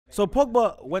So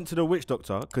Pogba went to the witch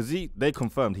doctor because they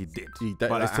confirmed he did.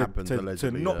 That happened to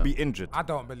allegedly, not be injured. I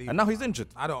don't believe. And now he's injured.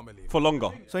 I don't believe. For longer.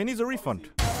 So he needs a refund.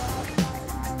 A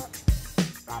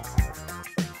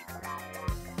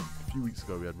few weeks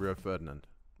ago, we had Rio Ferdinand,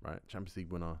 right? Champions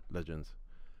League winner, legends.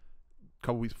 A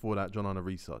couple weeks before that, John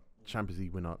Arisa, Champions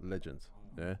League winner, legends.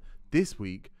 Yeah. This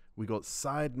week, we got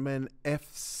Sidemen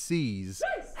FC's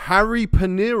Harry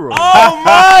Pinero. Oh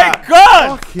my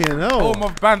God! Fucking hell. Home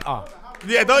of banter.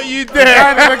 Yeah, don't you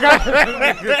dare.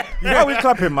 Why are we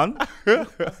clapping, man?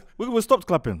 we stopped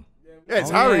clapping. Yeah, it's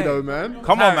Harry though, man.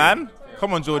 Come on, man.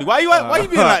 Come on, Jordy. Why you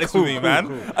being like this with me,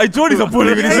 man? Hey, Jordy's a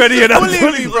bully when he's ready.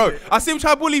 Bully me, bro. I see him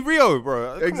try to bully Rio,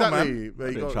 bro. Come Exactly. on, man.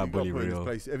 But you got to put him in his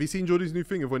place. Have you seen Jordy's new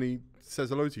thing of when he says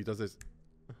hello to you? Does this?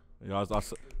 Yeah,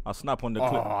 I snap on the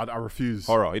clip. I refuse.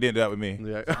 Horror. He didn't do that with me.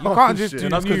 Yeah. You can't just shit. do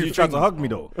That's because new you tried to things. hug me,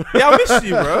 though. Yeah, I missed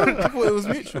you, bro. I thought it was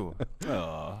mutual.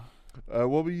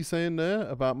 What were you saying there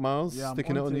about Miles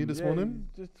sticking it on you this morning?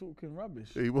 Just talking rubbish.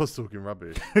 He was talking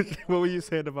rubbish. What were you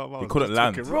saying about Miles? He couldn't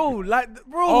land.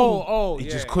 Bro, He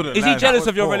just couldn't Is he land. jealous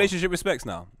of your relationship with Specs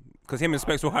now? Because him and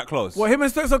Specs were quite close. Well, him and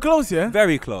Specs are close, yeah?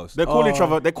 Very close. They call each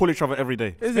other. They call each other every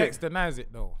day. Is Specs it? denies it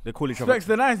though. They call each other. Specs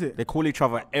denies it. They call each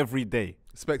other every day.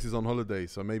 Specs is on holiday,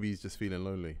 so maybe he's just feeling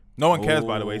lonely. No one cares,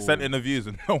 by the way. He sent in the views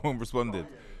and no one responded.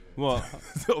 What?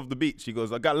 Of the beach. He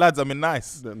goes, I got lads, I'm in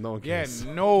nice. No one Yeah, cares.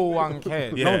 no one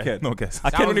cares. Yeah, No one cared. No one cares. I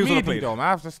That can't was when he was on the meaty plane. though, man. I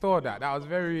have to store that. That was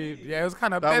very, yeah, it was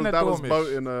kind of That was Benidorm-ish.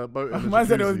 boat in a Man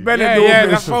said it was jacuzzi.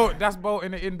 Benidorm. That's boat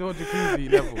in the indoor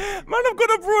jacuzzi level. Man, I've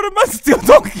got abroad and man still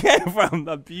don't care, fam.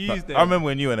 Abused it. I remember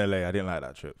when you were in LA, I didn't like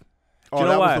that trip. Oh, you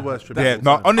know that why? was the worst trip. Yeah, of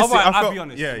no, all time. honestly, Alright, I I'll felt, be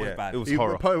honest, yeah, it was yeah, bad. it was He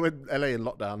horror. probably went LA in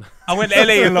lockdown. I went to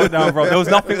LA in lockdown, bro. There was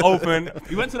nothing open.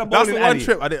 We went to the That's bowling the one alley.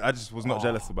 trip I just was not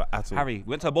jealous about at all. Harry,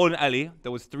 we went to a bowling alley.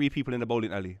 There was 3 people in the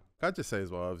bowling alley. Can I just say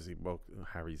as well, obviously,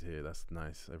 Harry's here. That's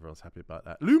nice. Everyone's happy about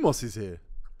that. Lumos is here.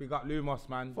 We got Lumos,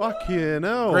 man. Fucking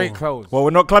hell. Great clothes. Well,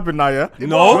 we're not clapping now, yeah.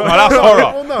 No, that's horror.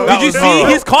 Well, no. Did you see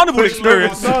his carnival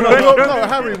experience? No,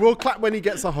 Harry, we'll clap when he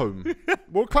gets a home.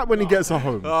 We'll clap when he gets a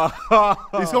home.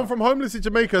 He's gone from homeless in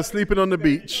Jamaica, sleeping on the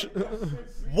beach.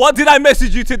 What did I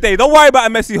message you today? Don't worry about a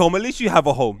messy home. At least you have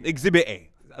a home. Exhibit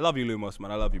A. I love you, Lumos, man.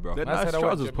 I love you, bro. They're I nice said I went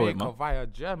trousers, to poet, Jamaica man. via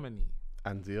Germany.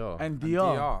 And DR. And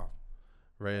DR. DR.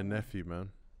 Ray and nephew, man.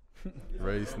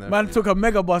 Ray's nephew. Man took a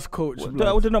mega bus coach.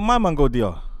 Did not my man go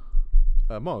DR?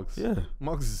 Moggs? Yeah.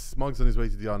 Moggs on his way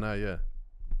to DR now, yeah.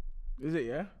 Is it,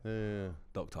 yeah? Yeah.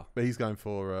 Doctor. But he's going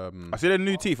for... I see their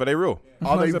new teeth. Are they real?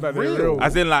 Are they Said that they're real? real.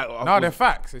 As in, like, No, they're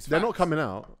facts. It's They're facts. not coming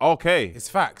out. okay. It's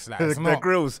facts. Like, it's They're not.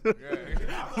 grills. But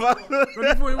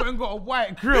before he went and got a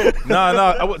white grill.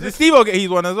 No. Did Steve get his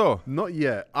one as well? Not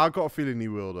yet. I got a feeling he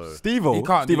will, though. Steve-O He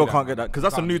can't do can't that, get that because man.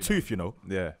 that's a He new can't do tooth, you know.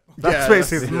 Yeah. That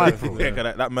face is mad.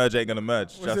 Yeah, that merge ain't gonna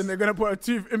merge. Listen, they're going to put a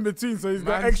tooth in between, so he's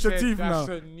got Man extra said teeth now.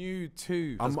 That's a new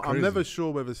tooth. I'm never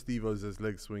sure whether Steve-O's as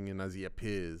leg swinging as he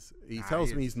appears. He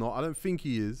tells me he's not. I don't think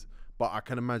he is, but I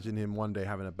can imagine him one day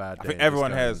having a bad day. I think and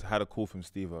everyone just going, has had a call from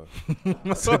Steve-O.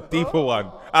 That's a deeper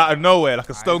one. Out of nowhere, like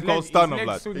a stone cold stun. I'm His leg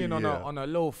like, swinging on a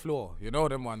low floor. You know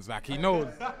them ones. Like he knows.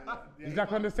 He's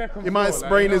like on the second He floor. might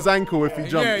sprain like, his ankle if he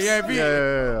jumps.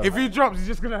 Yeah. If he drops, he's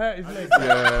just gonna hurt his leg.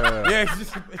 Yeah. It's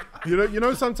just, You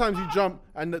know, sometimes you jump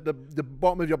and the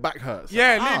bottom of your back hurts.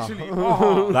 yeah, literally.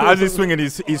 Oh. Like, as he's swinging,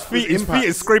 his feet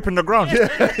is scraping the ground.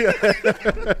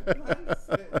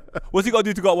 What's he got to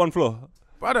do to go up one floor?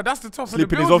 Brother, that's the top Sleep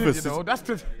of in the his building, office. you know. That's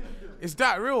the. It's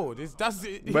that real.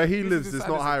 Where he this lives, is as it's sad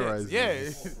not as it high gets. rise. Yeah,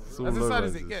 It's all that's as low sad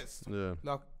as it rises. gets. Yeah.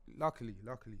 Luckily.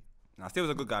 Nah, Steve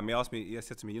was a good guy. He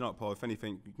said to me, you know what, Paul, if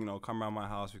anything, you know, come around my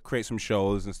house, we create some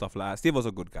shows and stuff like that. Steve was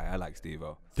a good guy. I like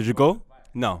Steve-O. Did you go?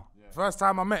 No. First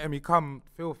time I met him, he come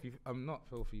filthy. Not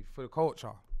filthy for the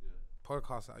culture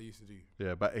podcast that I used to do.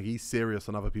 Yeah, but he's serious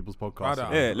on other people's podcasts. Brother.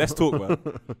 Yeah, let's talk, man.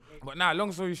 But now,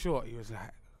 long story short, he was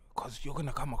like, "Cause you're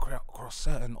gonna come across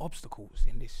certain obstacles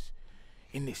in this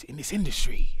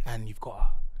industry, and you've got to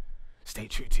stay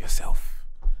true to yourself."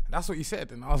 And that's what he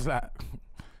said, and I was like,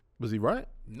 Was he right?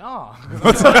 "Nah,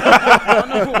 I don't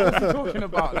know what you're talking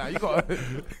about. Like, you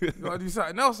gotta do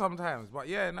something else sometimes." But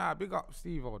yeah, nah, big up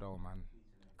Steve-O though, man.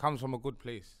 Comes from a good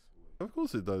place. Of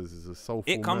course it does. He's a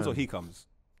soulful It comes man. or he comes.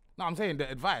 No, I'm saying the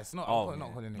advice, not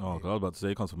not calling him. Oh, God, I was about to say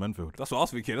he comes from Enfield. That's what I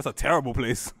was thinking. That's a terrible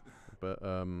place. But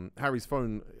Harry's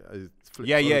phone is flipped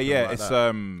yeah. open like It's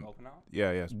that.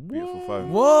 it's a beautiful phone.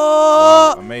 What?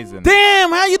 Wow, amazing. Damn,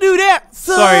 how you do that,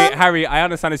 son? Sorry, Harry, I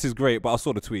understand this is great, but I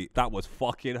saw the tweet. That was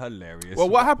fucking hilarious. Well,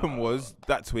 what happened was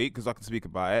that tweet, because I can speak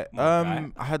about it. Okay.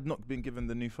 I had not been given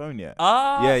the new phone yet.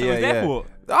 Ah, yeah, so yeah, it's yeah. their fault.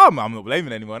 I'm not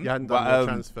blaming anyone. You hadn't but, done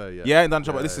the transfer yet. Yeah, I hadn't done.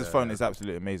 But Yeah, this yeah, phone yeah. is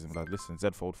absolutely amazing. Like, listen, Z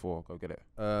Fold 4, go get it.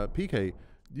 PK,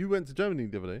 You went to Germany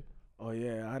the other day. Oh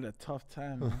yeah, I had a tough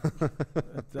time. Man.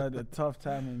 I had a tough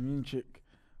time in Munich.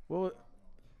 Well,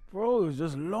 bro, it was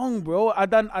just long, bro.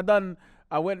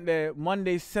 I went there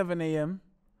Monday 7 a.m.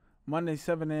 Monday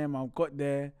 7 a.m. I got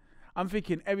there. I'm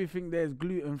thinking everything there is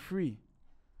gluten free.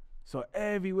 So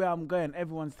everywhere I'm going,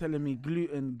 everyone's telling me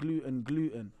gluten, gluten,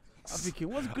 gluten. I'm thinking,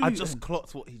 what's gluten? I just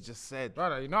clocked what he just said.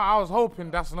 Brother, you know, I was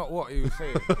hoping that's not what he was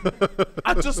saying.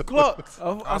 I just clocked.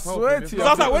 I swear to you. I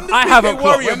was like, when I does haven't he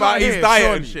worry clocked. about We're his not diet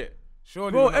here, and surely. shit?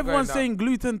 Surely Bro, we're not everyone's going saying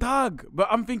gluten tag, but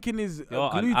I'm thinking is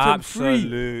You're an gluten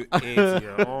free. absolute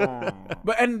idiot. Oh.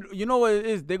 But and you know what it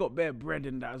is? They got bare bread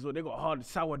in that as well. They got hard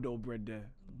sourdough bread there,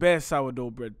 bare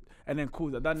sourdough bread. And then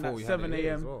cool, I done Thought that you had 7 it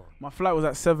here as a.m. well. My flight was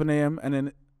at 7 a.m. and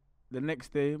then the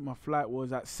next day my flight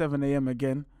was at 7 a.m.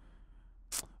 again.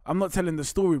 I'm not telling the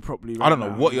story properly. I don't know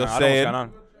now. what you're Nah, I don't know saying. what's going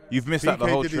on. You've missed out the PK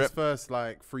whole did his trip. first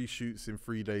like 3 shoots in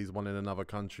 3 days, one in another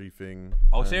country thing.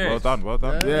 Oh, serious? Well done, well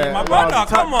done. Yeah, My I brother, was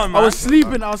come on, I man. was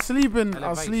sleeping. I was sleeping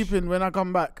Elevation. when I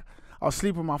come back. I was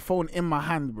sleeping with my phone in my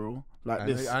hand, bro, like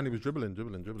this. And he was dribbling.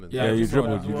 Yeah, you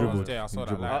dribbled, you dribbled. I saw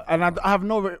that live. And I have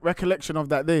no recollection of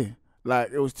that day.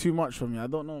 Like it was too much for me. I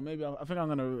don't know. Maybe I think I'm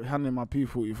gonna hand in my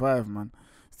P45, man.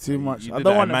 It's too much. You I did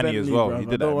don't that want in a Manny Bentley, as well. bro. You I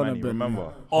did that don't in want a Manny, Bentley.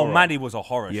 remember? Oh, Horror. Manny was a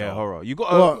horror Yeah, show. horror. You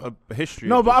got What? a history.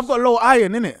 No, of but I've just got low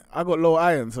iron in it. I got low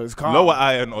iron, so it's calm. lower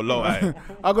iron or low iron.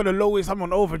 I got the lowest. I'm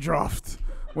on overdraft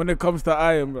when it comes to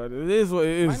iron, bro. It is what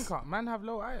it is. Man have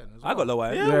low iron as well. I got low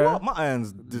iron. Yeah, Yeah. what? My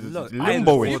irons Look,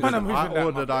 limbo. You man are moving I like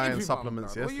ordered my iron baby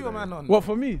supplements man, bro. What you a yesterday. man on? What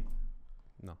for me?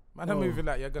 Man are moving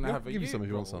like you're gonna Yeah, have a give me year, some if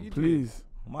you want bro. some. What you doing? Please.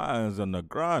 My irons on the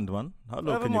ground, man. How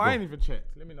low can you I ain't go? even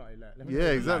checked. Let me not lie. Let me Yeah, not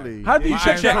lie. exactly. How do you My check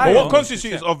iron- the But iron? what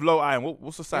constitutes of low iron?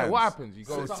 What's the Yeah, science? what happens? You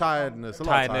go. It's tiredness. A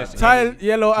lot Tiredness. of Tired,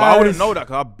 yellow But I wouldn't eyes. know that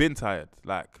because I've been tired.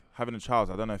 Like having a child,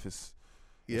 I don't know if it's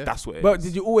Yeah. that's what it is. But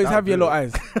did you always That'll have do yellow it.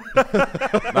 eyes?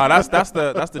 No, that's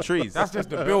the trees. That's just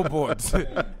the billboard.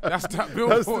 That's that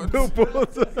billboard.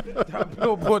 That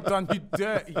billboard done you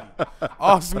dirty.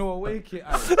 Arsenal away kit.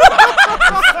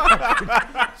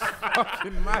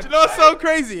 Fucking mad. You know what's so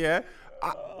crazy, yeah?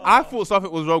 I thought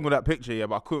something was wrong with that picture, yeah,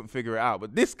 but I couldn't figure it out.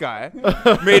 But this guy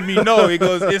made me know. He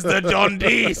goes, "It's the John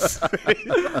Dees."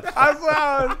 I swear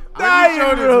I was When you dying,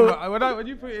 showed it bro. to me, when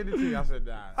you put it in the tea, I said,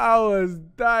 nah. I was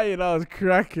dying. I was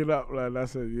cracking up, man. I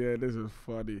said, yeah, this is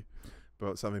funny.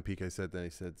 But something PK said then,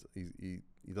 he said he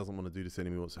doesn't want to do this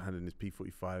anymore. He wants to hand in his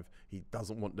P45. He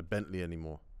doesn't want the Bentley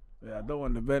anymore. Yeah, I don't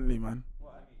want the Bentley, man.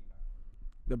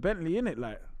 The Bentley, innit?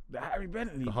 Like, the Harry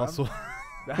Bentley. The fam. hustle.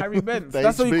 The Harry Benz. The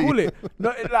That's what you HB. call it.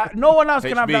 No, like, no one else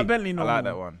can have HB. that Bentley no I like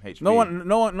more. that one. HB.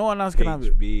 No one else can have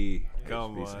it. HB.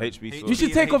 Come It's on. HB. You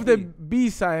should take off the B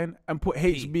sign and put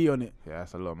HB on it. Yeah,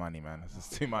 that's a lot of money, man. That's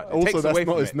just too much. It Also, takes that's away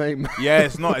not from his it. name. Yeah,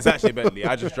 it's not. It's actually a Bentley.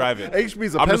 I just drive it.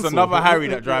 HB's a I'm pencil. just another Harry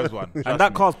that drives one. And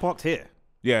that car's parked here.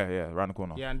 Yeah, around the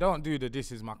corner. Yeah, and don't do the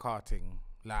this is my car thing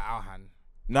like Alhan.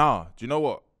 Nah, do you know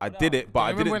what? I did it, but I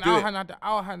Remember didn't do when it. Alhan had the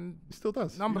Alhan Still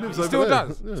does. number? He lives He over still there.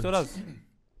 does. Yeah. Still does.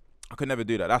 I could never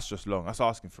do that. That's just long. That's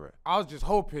asking for it. I was just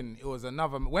hoping it was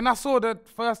another. When I saw the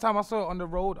first time I saw it on the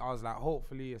road, I was like,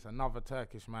 hopefully it's another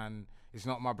Turkish man. It's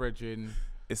not my brethren.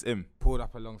 It's him. Pulled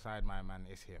up alongside my man.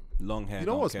 It's him. Long hair. You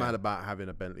know don't what's care. mad about having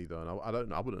a Bentley though? And I don't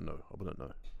know. I wouldn't know.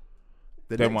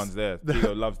 The Them next- ones there.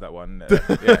 Theo loves that one.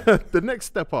 Yeah. The next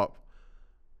step up,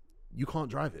 you can't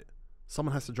drive it.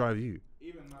 Someone has to drive you.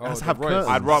 Has to the have Royce. curtains.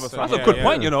 I'd rather. That's a good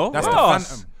point, you know. That's Ross, the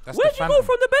Phantom. That's Where'd the you go Phantom.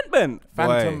 from the Bent?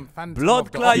 Phantom Blood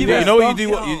of the clot, Odyssey. you You know what you Stuff, do?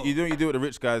 What yo. you know? You do what the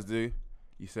rich guys do.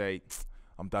 You say,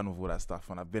 "I'm done with all that stuff,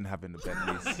 and I've been having the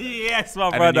Bentleys." Yes, my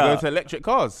And then you brother. go to electric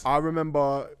cars. I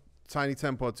remember Tiny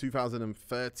Temper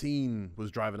 2013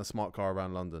 was driving a smart car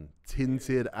around London,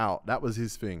 tinted out. That was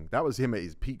his thing. That was him at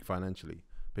his peak financially.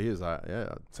 But he was like, yeah,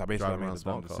 So basically, I driving made around the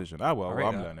smart dumb car. decision. Ah, well, I rate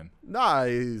I'm that. learning. Nah,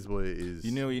 it is what it is.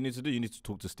 You know what you need to do? You need to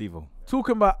talk to Steve-O.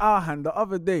 Talking about Alhan, the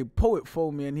other day, Poet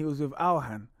phoned me and he was with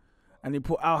Alhan. And he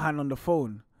put Alhan on the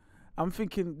phone. I'm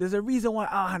thinking, there's a reason why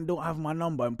Alhan don't have my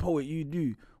number and Poet, you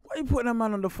do. Why are you putting a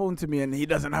man on the phone to me and he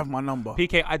doesn't have my number?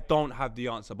 PK, I don't have the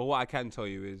answer, but what I can tell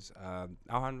you is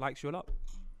Alhan likes you a lot.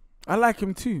 I like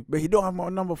him too, but he don't have my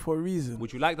number for a reason.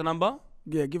 Would you like the number?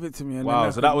 Yeah, give it to me. And Wow,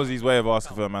 then so that was his way of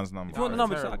asking for a man's number. If you want the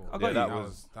number, terrible. I got Yeah, you. that That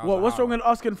was. that What? was What's hard. wrong with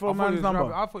asking for a I thought man's he was number?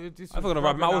 rubbing- I thought this I thought was gonna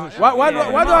rub him out. I rubbing wasn't Why? sure. Why, Yeah,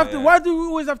 do, why do I have yeah, to? yeah. Why do we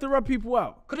always have to rub people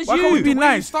out? 'Cause it's Why can't we you. be The way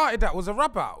you nice? started that was a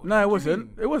rub out. No, it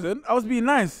wasn't. It wasn't. I was being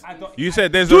nice. You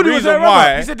said there's Judy a was reason there, Robert.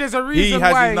 why He said there's a he reason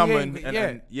has why his number. he And, ain't-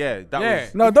 and yeah, that Yeah.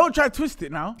 was. No, don't try to twist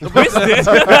it now. Don't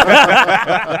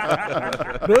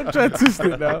try to twist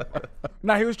it now.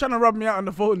 Nah, he was trying to rub me out on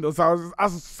the phone though, so I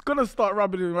was gonna start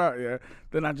rubbing him out. Yeah,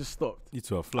 then I just stopped. You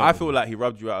two are I flirting. feel like he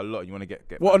rubbed you out a lot. You want to get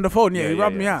What, back. on the phone? Yeah, he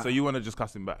rubbed me out. So you want to just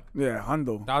cuss him back? Yeah,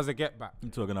 handle. That was a get back. You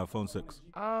two are gonna have phone sex.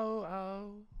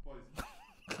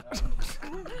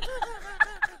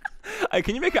 Hey,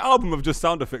 can you make an album of just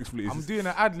sound effects, please? I'm doing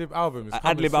an ad-lib album. It's An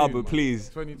coming ad-lib soon, album, man. please.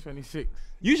 2026.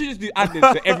 You should just do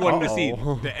ad-libs to everyone in the scene.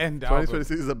 The end album.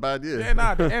 2026 is a bad year. Yeah,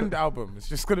 nah, the end album. It's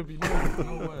just gonna be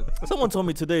no words. Someone told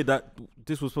me today that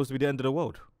this was supposed to be the end of the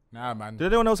world. Nah, man. Did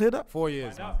anyone else hear that? 4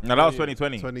 years, man. No, that was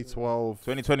 2020. 2012.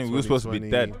 2020, we were supposed to be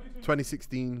dead.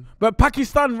 2016. But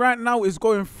Pakistan right now is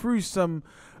going through some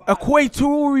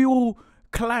equatorial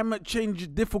climate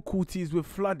change difficulties with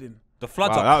flooding. The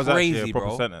floods Wow, that are was actually a crazy, proper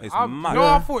bro. sentence. It's I mad.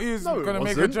 I thought he was No, it gonna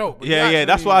make a wasn't. joke. but Yeah, he yeah,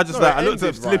 that's actually- why I just No, like, I it looked at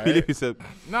ended Lippy. right. Lippy said,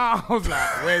 Nah, I was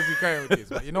like, where's he going with this?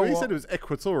 But you know No, he what? said it was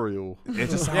equatorial. it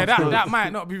just Yeah, that might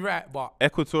not be right, but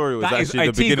Equatorial is That is actually the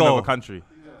a beginning of Tego. a country.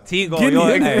 Tego, Guinea.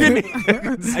 you're, Guinea.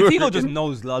 Tego just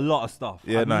knows a lot of stuff.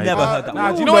 Yeah, I've nah, he never does. heard that. nah,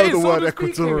 word. do you know what know it the is? word So to speak,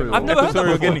 equatorial. I've never heard that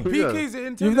Equatorial before. Guinea. PK is You know,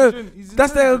 intelligent. He's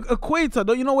that's the intelligent. equator.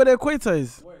 Don't you know where the equator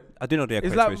is? I do know the It's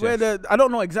equator like is, where yes. the I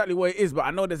don't know exactly where it is, but I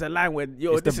know there's a line where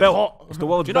yo, It's this the belt. is hot. It's the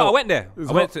world's Do you know, I belt. went there.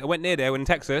 It's I went near there in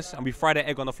Texas, and we fried an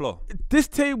egg on the floor. This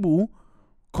table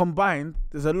combined,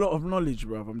 there's a lot of knowledge,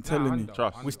 bruv. I'm telling you.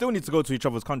 Trust. We still need to go to each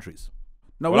other's countries.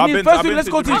 No, Well, I've we need been- first. I've been Let's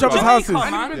to go to each Jamaica. other's houses.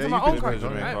 I've been Yeah, to my you've own been to country.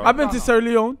 Jamaica. right? I've been to Sierra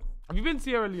Leone. Have you been to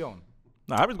Sierra Leone?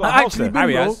 Nah, Harry's got a I house actually there. been,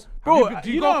 Harry bro. has. Bro, Do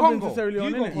you you know go I've been Congo? to Sierra Do you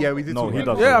Leone, go innit? Congo? Yeah, we did. No, talk he about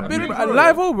doesn't. Yeah, that. I've been You're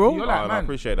live, bro. You're Oh, like, no, I man,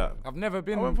 appreciate that. I've never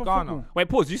been I went in for Ghana. football. Wait,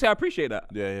 pause. You say I appreciate that.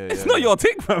 Yeah, yeah, It's yeah. not your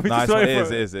thing, bro. Nah, Just it wait is.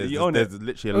 for It is. You own There's it.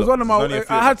 literally It a was lot. one of my. There's only a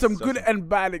few I had of some us. good and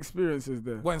bad experiences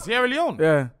there. What, in Sierra Leone?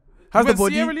 Yeah. How's went the to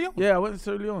body? Sierra Leone? Yeah, I went to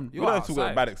Sierra Leone. We don't talk about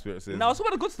outside. bad experiences. No, it's all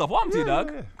about the good stuff. What I'm to you,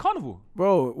 dog? Carnival.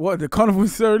 Bro, what the carnival in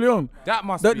Sierra Leone? That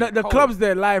must The, be the cold. clubs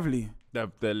they're lively.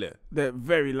 They're lit. They're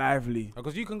very lively.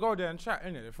 Because you can go there and chat,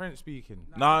 innit? The French speaking.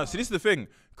 Nah, see, this is the thing.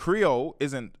 Creole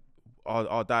isn't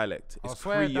our dialect. Oh, It's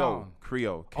swear Creole. down.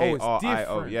 Creole. Oh, it's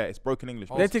K-R-I-O. different. Yeah, it's broken English.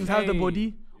 Oh, They think how's the Okay.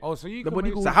 body? Oh, so you The can body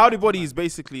make- goes- So howdy body is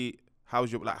basically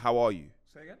how's your how are you?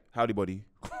 Say again? Howdy body.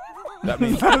 That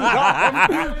means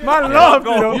Man, love,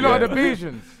 you know. You know the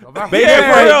Bayesians of Africa. Baby,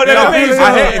 Yeah, for real, yeah, they're yeah, amazing. yeah,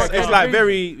 I yeah. hear it's like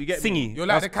very you get me? Singy. You're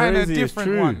like That's the kind of crazy, it's different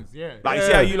true. ones. Yeah. Like you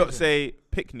see how you lot say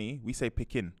pickney, we say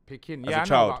pickin. Picking. as Yeah, a I know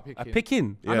child. about A picking.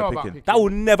 picking. I know Yeah, about picking. picking. That will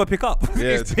never pick up. Yeah,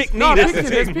 It's pick me. No, That's picking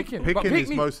the is thing. picking. Picking But is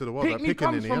picnic- most of the world. Like, Picnic picking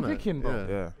comes in from the picking, bro.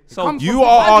 Yeah. So comes You from- are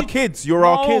Why our did- kids. You're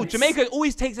our No, kids. Jamaica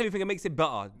always takes everything and makes it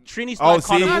better. Trini Oh, started see,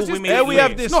 carnival. It's We just- made there it we have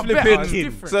great. this It's not better, it's flipping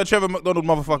different. Sir Trevor McDonald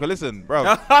motherfucker. Listen,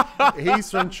 bro.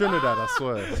 He's from Trinidad, I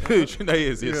swear. Trinidad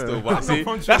is Yeah. still, but see,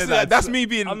 from that's Trinidad. that's me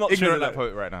being I'm not ignorant Trinidad. like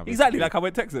poet right now. Exactly like I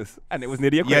went Texas and it was near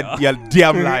the equator. Yeah,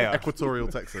 damn liar. Equatorial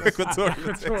Texas.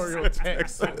 Equatorial Texas.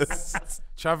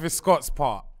 Travis Scott's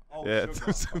part. Yeah.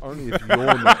 Only if you're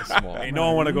not smart. Ain't no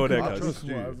one want to go there, I guys. trust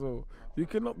Smart you. as well. You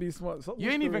cannot be smart. Stop You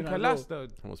ain't even whispering as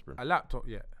collapsed well. a laptop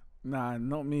yet. Nah,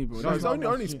 not me, bro. No, That's it's not only,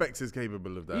 my only shit. Specs is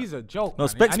capable of that. He's a joke. No, man.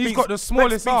 Specs and he's speaks- got the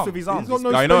smallest speaks arm. with his arms. He's got no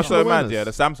No, you know, spatial so mad. awareness. Yeah,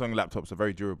 the Samsung laptops are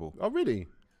very durable. Oh, really?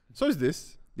 So is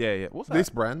this. Yeah, yeah. What's that? This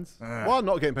brand. Well, I'm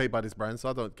not getting paid by this brand, so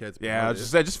I don't care to Yeah, I promote was it.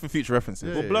 just say just for future references.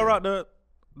 Yeah. We'll blur out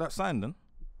that sign then.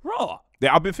 Raw.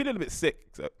 Yeah, I've been feeling a bit sick.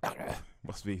 So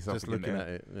must be something Just looking in at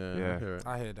there. it. Yeah, Yeah. I hear it.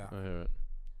 I hear that. I hear it.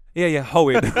 Yeah, hoe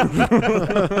it.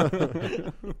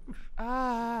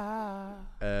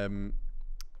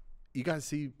 You guys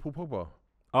see Paul Pogba?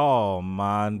 Oh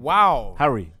man, Wow.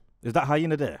 Harry, is that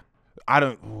hyena there? I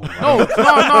don't. No.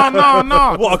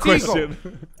 What a Tego,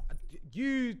 question.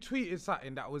 You tweeted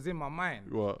something that was in my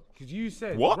mind. What? Because you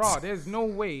said, What? "Bruh, there's no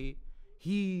way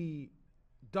he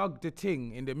dug the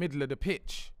thing in the middle of the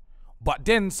pitch." But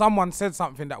then someone said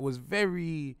something that was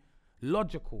very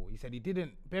logical. He said he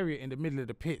didn't bury it in the middle of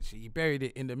the pitch. He buried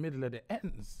it in the middle of the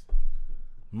ends.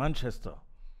 Manchester.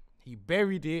 He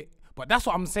buried it. But that's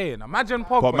what I'm saying. Imagine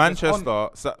Pogba. But just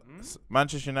on-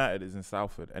 Manchester United is in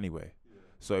Salford anyway,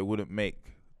 so it wouldn't make.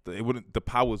 The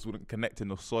powers wouldn't connect in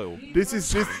the soil. This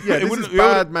is It this wouldn't- is it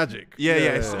bad wouldn't- magic. Yeah,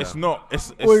 it's not.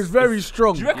 It's Oh, it's very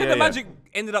strong. Do you reckon Yeah, the yeah. magic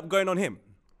ended up going on him?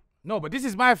 No, but this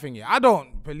is my thing. Yeah, I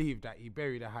don't believe that he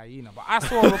buried a hyena. But I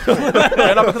saw a report.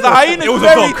 Yeah, no, because the hyena is was a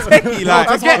very dog. techie. Like,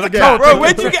 that's hard to get. bro,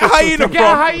 where'd you get hyena to get a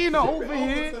from? hyena over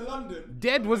here,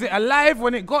 dead. Was it alive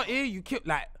when it got here? You killed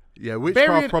like. Yeah, witchcraft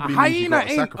Burying probably a means you hyena gotta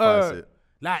ain't sacrifice it.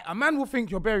 like a man will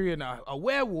think you're burying a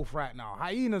werewolf right now.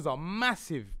 Hyenas are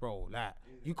massive, bro. Like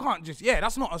you can't just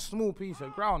that's not a small piece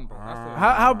of ground, bro. That's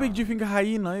How big do you think a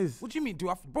hyena is? what do you mean,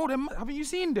 bro? Haven't you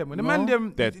seen them? When the man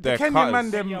them, They're the Kenyan cutters.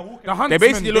 man them, the They huntsmen,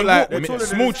 basically look like walk- taller than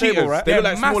small this table, cheeters. right? They look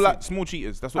They're like massive. small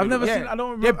cheeters. That's what I've they never look seen. like. I don't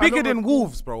remember. They're I don't bigger than remember-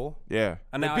 wolves, bro. Yeah.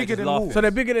 And They're now bigger just than laughing. wolves. So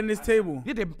they're bigger than this table.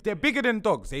 Yeah, they're bigger than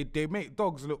dogs. They make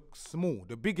dogs look small.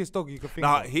 The biggest dog you can think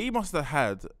Now of. he must have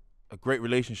had a great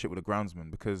relationship with the groundsman,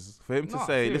 because for him to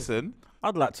say, listen,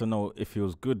 I'd like to know if he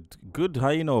was good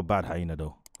hyena or bad hyena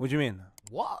though. What do you mean?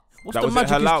 What? What's that the was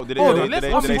magic? halal. Did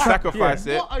they sacrifice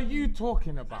it? What are you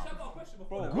talking about?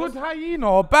 Good hyena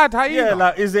or bad hyena? Yeah,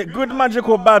 like is it good magic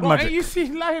or bad Bro, ain't magic? you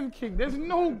seen Lion King? There's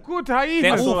no good They're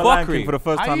hyenas. all Lion King fuckery. for the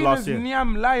first time last Hyenas year.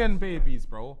 nyam lion babies,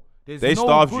 bro. There's They no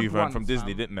starved good you, man, ones, from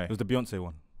Disney, fam. didn't they? It was the Beyonce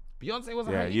one. Beyonce was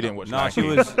a Yeah, hyena. you didn't watch Nah, Lion she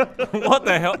King. was. What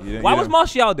the hell? Why you was don't-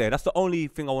 Martial there? That's the only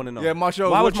thing I want to know. Yeah,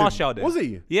 Martial Why was was watching. Martial there? Was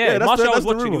he? Yeah, that's Martial the- was that's the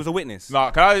watching. He rumor. was a witness.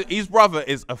 Nah, his brother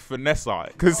is a finesser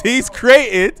because he's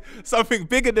created something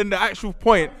bigger than the actual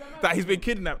point that he's been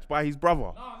kidnapped by his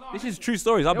brother. This is true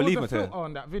stories. I There believe was it. a filter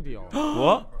on that video.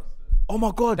 What? Oh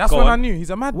my god. That's Go when on. I knew he's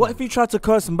a madman. What if he tried to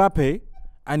curse Mbappe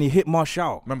and he hit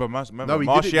Martial? Remember No, he did it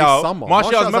Martial? this summer.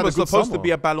 Martial's had Remember a good supposed to summer.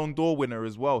 be a Ballon d'Or winner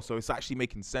as well, so it's actually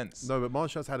making sense. No, but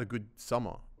Martial's had a good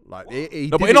summer. Like he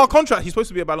No, did but in it- our contract, he's supposed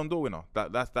to be a Ballon d'Or winner.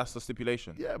 That's the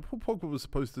stipulation. Yeah, Paul Pogba was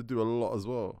supposed to do a lot as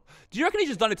well. Do you reckon he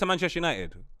just done it to Manchester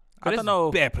United? I don't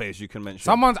know. Bare players you can mention.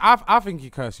 I think he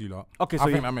cursed you lot. Okay, I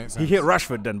so think that makes sense. he hit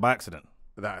Rashford then by accident.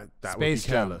 That would Space be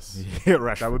Jam. careless. He hit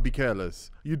Rashford. That would be careless.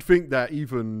 You'd think that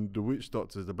even the witch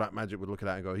doctors, the black magic, would look at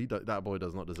that and go, that boy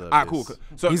does not deserve Ah, this. cool.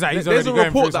 So He's there's already a going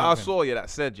report through that I something. saw, that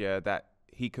said, that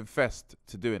he confessed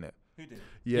to doing it.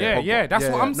 Yeah, Pogba. that's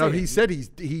what I'm No, saying. he said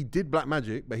he did black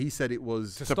magic, but he said it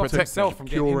was To stop himself from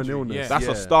getting cure an injured, illness. yeah. That's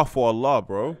a star for Allah,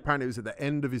 bro. Apparently, it was at the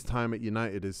end of his time at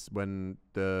United is when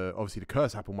obviously the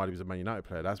curse happened while he was a Man United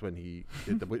player. That's when he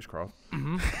did the witchcraft.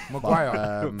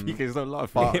 Maguire. PK's not laughing.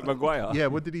 but- hit Maguire. Yeah,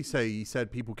 what did he say? He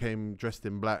said people came dressed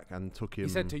in black and took him. He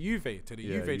said to Juve, to the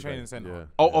Yeah, Juve Juve, training centre. yeah.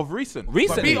 Oh, of recent. But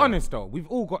Recently. be honest though, we've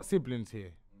all got siblings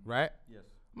here, right? Yes.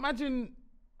 Imagine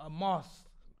a masked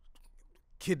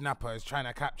kidnapper is trying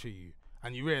to capture you,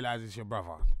 and you realise it's your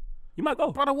brother. You might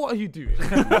go. Brother, what are you doing?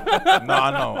 No,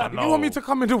 I know. If you want me to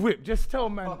come in the whip, just tell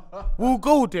man, we'll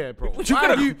go there, bro. Why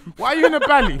are you in the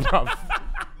valley, bro?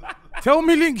 Tell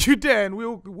me link you there and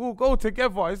we'll go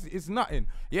together. It's nothing.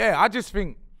 Yeah, I just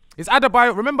think it's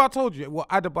Adebayo. Remember I told you what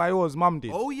Adebayo's mum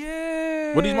did? Oh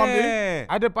yeah. What did his mum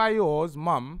do? Adebayo's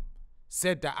mum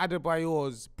said that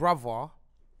Adebayo's brother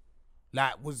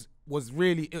like was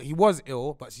really ill. He was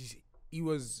ill, but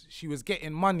she was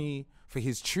getting money for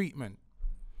his treatment.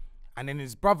 And then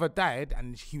his brother died,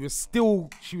 and she was still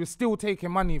taking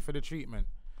money for the treatment.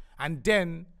 And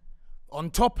then, on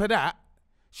top of that,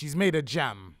 she's made a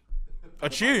jam. A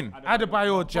tune.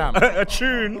 Adebayo jam. a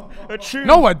tune.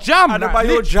 No, a jam.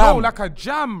 Adebayo like, jam. No, like a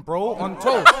jam, bro, on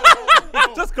toast.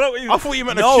 Just close. I thought you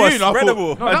meant a No, a tune. I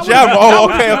spreadable. thought that a would've jam. been- Oh, that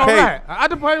would've okay, been okay. alright.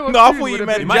 Adebayo No, I tune thought you would've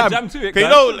meant been- might jam. jam to it, Cause you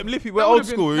guys. know, Lippy, we're That old would've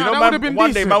been- school. You nah, know, that man, would've been one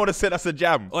day decent. man would have said that's a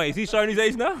jam. Oh, is he showing his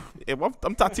age now? Yeah, I'm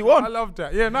I 31. love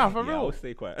that. Yeah, nah, for Yeah, real. I'll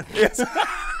stay quiet.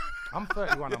 I'm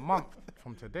 31 a month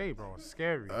from today, bro. It's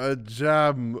scary. a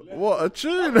jam. What a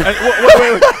tune!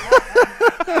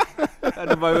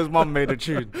 Adebayo's mum made a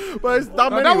tune. But it's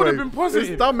dumb No, anyway. that would've been positive.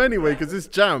 It's dumb anyway because it's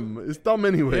jam. It's dumb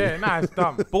anyway. Yeah, nah, it's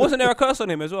dumb. But wasn't there a curse on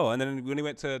him as well? And then when he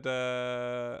went to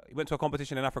a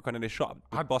competition in Africa and then they shot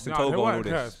Boston Nah, Togo they and all weren't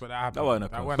this. cursed, but that happened. That wasn't a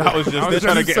curse. wasn't- That was just they're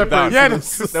trying to get him separate. down. Yeah, There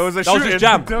was a That was just shooting.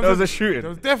 jam. There was a there shooting.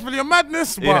 was definitely a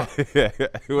madness, but Yeah, yeah. might It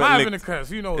have weren't been a linked. curse.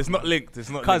 Who knows? It's not linked. It's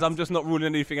not. Because linked. I'm just not ruling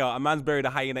anything out. A man's buried a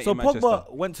hyena So in Manchester.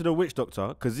 Pogba went to the witch doctor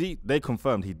because they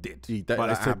confirmed he did. That but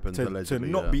it's happened, to allegedly,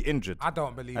 not yeah. be injured. I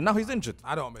don't believe. And now he's injured.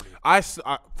 I don't believe.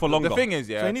 For longer. The thing is,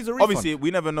 yeah, So he needs a refund. obviously we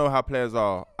never know how players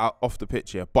are out off the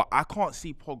pitch here, but I can't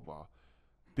see Pogba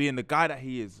being the guy that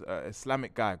he is,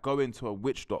 Islamic guy, going to a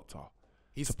witch doctor.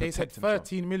 They said protect himself.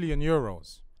 13 million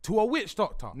euros to a witch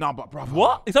doctor. No, but brother,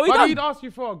 What? Is that what he But done? he'd ask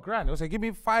you for $1,000. He'll say, give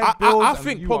me 5 bills. I and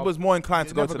think you Pogba's are- more inclined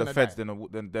to you're go to never the gonna feds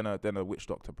die. than a witch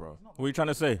doctor, bro. What are you trying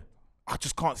to say? I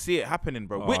just can't see it happening,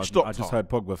 bro. Oh, witch I doctor. just heard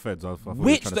Pogba feds. I thought you were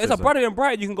Which? trying to There's say a brother in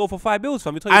Brighton you can go for 5 bills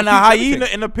from. And a hyena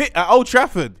in the pit at Old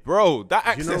Trafford, bro. That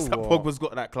you access know that what? Pogba's got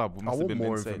to that club I must have want been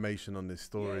more insane. information on this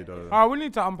story though, Oh, we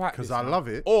need to unpack because this. I love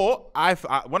it. Or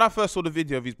when I first saw the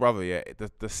video of his brother, yeah,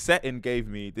 the setting gave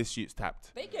me this shoot's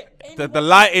tapped. The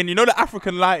lighting, you know, the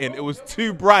African lighting, it was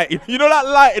too bright. You know that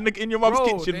light in your mum's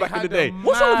Bro, kitchen they back in had the day. a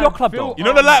What's wrong with your club, though? filter You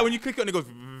know the on light it. when you click it and it goes.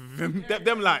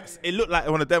 Them lights. It looked like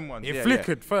one of them ones. It Yeah,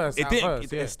 flickered yeah. first. It at didn't. first,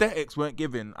 The yeah. aesthetics weren't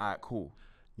given. Alright, cool.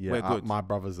 Yeah, We're good. my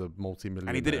brother's a multi-millionaire.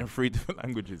 And he did it in 3 different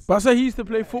languages. But I say he used to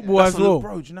play football That's as a lot, well.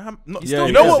 bro. Do you know how? Not, Yeah,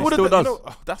 you know he what? does. Would He have still done? does.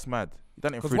 Oh, that's mad. He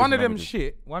done it in Because 3 one of different them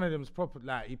languages. one of them's proper,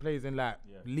 like, he plays in, like,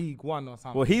 League One or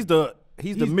something. Well,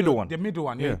 He's the middle one. The middle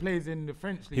one. Yeah. Yeah. He plays in the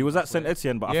French league. He was at Saint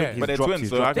Etienne, but I Yeah. think he's But they're dropped. twins, He's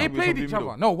so dropped I They can't out. played be each middle.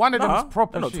 other. No, one of them is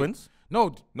proper they're not shit. twins.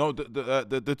 No, No, the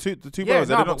two yeah, brothers.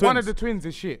 They're no, not but twins. one of the twins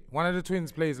is shit. One of the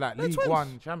twins plays like League twins.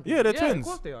 One champion. Yeah, they're Of twins.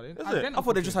 course they are. Is it? I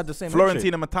thought they just had the same.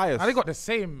 Florentina Matthias. And they got the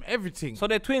same everything. So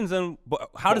they're twins, and but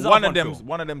how does one that of them's a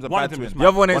One bad of them twin. is The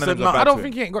other one ain't One of said them's a nothing. bad I don't twin.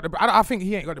 think he ain't got the. I think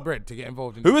he ain't got the bread to get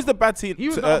involved in. Who is the bad team? He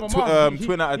was the other mask.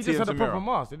 Twin out of He Tia just and had a proper Tamira.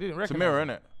 mask. They didn't recognize Tamira, him.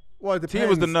 innit? Well, it Tia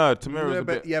was the depends. nerd. Tamira was Yeah, the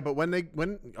but, bit. yeah,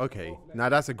 but okay, now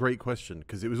that's a great question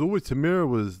because it was always Tamira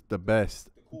was the best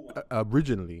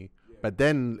originally, but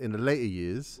then in the later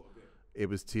years, it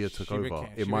was Tia took over.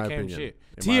 In my opinion, Shit.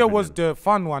 In my Tia was opinion. the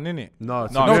fun one, innit? no.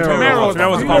 No, No, Tamira was Tamira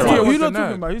was the the fun fun one. one. Who Tia you was not the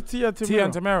talking nerd. about? Who's Tia Tia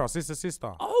and Tamira? Tamira,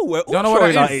 sister. Oh, we're all Don't know what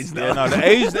showing that our is. age Yeah, now. no, the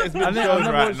age that is being I never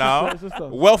shown right watched now. Sister.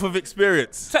 Wealth of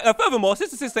experience. Furthermore,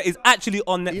 Sister is actually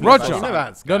on Netflix. Roger. You never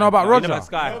had Sky. Don't know about You never Roger. had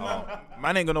Sky.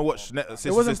 Man ain't gonna watch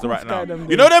Sister wasn't Sister cool right Sky now. them You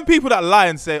days. know them people that lie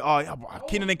and say, "Oh, yeah,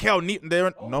 Keenan and Kel,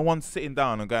 no one's sitting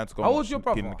down and going to go." How and old's watch your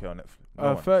brother? Keenan and Kel on Netflix.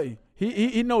 No one. 30.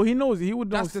 He knows. He would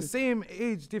know. That's the same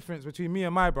age difference between me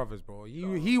and my brothers, bro.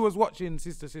 He was watching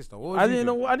Sister. What was I you didn't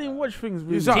doing? know. I didn't watch things.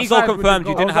 Really. was He outside got with the confirmed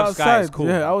you goal. didn't I was have Sky. It's outside. cool.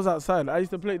 Yeah, I was outside. I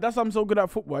used to play. That's why I'm so good at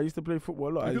football. I used to play football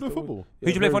a lot. You good at football? Who'd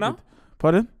you play very for now? good.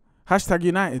 Pardon? Hashtag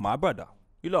United. My brother.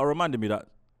 You lot reminded me that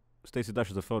Stacey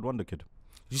Dash is a third wonder kid.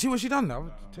 You see what she done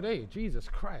now today? Jesus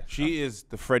Christ. She is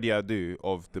the Freddie Adu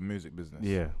of the music business.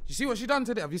 Yeah. You see what she done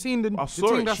today? Have you seen the I the saw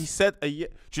thing it. that's She said a year.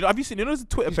 Do you know? Have you seen? You know, there's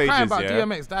Twitter She's pages crying about yeah,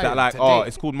 DMX dying that like, today. oh,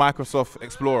 it's called Microsoft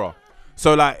Explorer.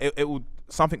 So like, it will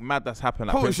something mad that's happened.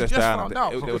 Like Oh, she Princess just Diana, found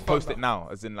out. they would post it now,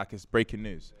 as in like it's breaking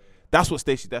news. That's what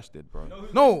Stacey Dash did, bro.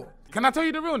 No, can I tell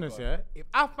you the realness, yeah? If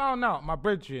I found out my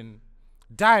brethren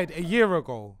died a year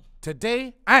ago,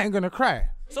 today, I ain't gonna cry.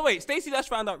 So wait, Stacey Dash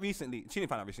found out recently. She didn't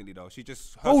find out recently though. She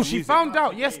just heard Oh, some she music. found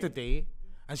out yesterday,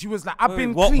 and she was like, I've Wait,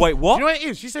 been what? clean. Wait, what? Do you know what it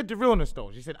is? She said the realness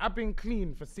though. She said, I've been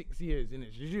clean for 6 years,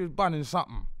 innit? She was bunning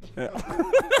something.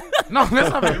 No,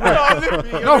 let's have it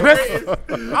real. No,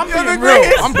 I'm being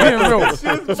real. I'm being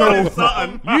real.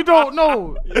 So, you don't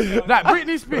know. Like,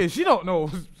 Britney Spears, she don't know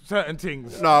certain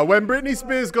things. No, when Britney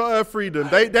Spears got her freedom,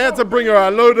 they had to bring her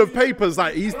a load of papers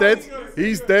like he's dead.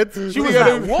 She was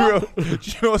like, what? Do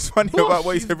you know what's funny What? about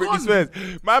what you She's said, Britney gone.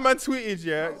 Spears? My man tweeted,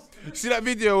 yeah. You see that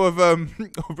video of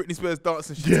Britney Spears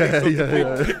dancing? She Yeah, takes off the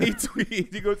yeah, wig? He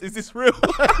tweeted, he goes, "Is this real?"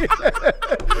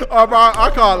 Oh, bro,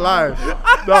 I can't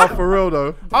lie. No, for real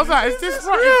though. I was like, is this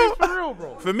for real,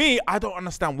 bro? For me, I don't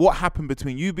understand what happened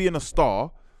between you being a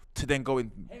star to then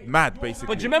going mad, basically.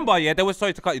 But do you remember, yeah, there was,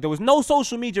 sorry to cut you, there was no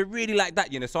social media really like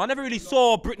that, you know, so I never really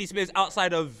saw Britney Spears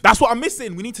outside of... That's what I'm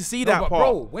missing. We need to see No, that but part.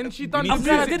 bro, when she done the I'm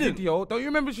glad I music didn't. video, don't you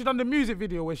remember she done the music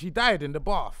video where she died in the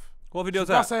bath? What video's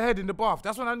Bust that? her head in the bath.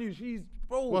 That's when I knew she's,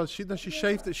 bro. Well, she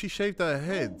shaved it. She shaved her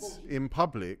head in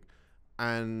public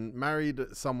and married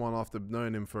someone after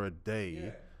knowing him for a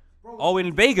day. Oh,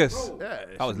 in Vegas? Yeah,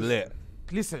 That was lit.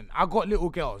 Listen, I got little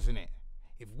girls, innit?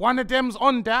 If one of them's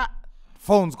on that,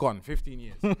 phone's gone, 15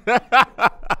 years.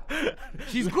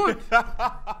 She's good.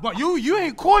 But you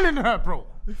ain't calling her, bro.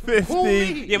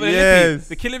 50 Yeah, but years.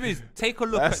 the killer is take a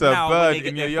look That's at a now bird when they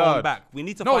in get their your phone yard. back. We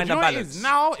need to No, do find you a know what it balance. is?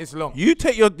 Now it's long. You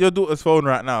take your daughter's phone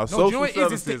right now. No, do you know Social what it is?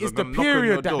 services It's are the gonna knock on your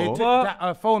period that door. that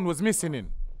her phone was missing in.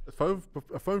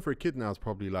 A phone for a kid now is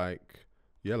probably like,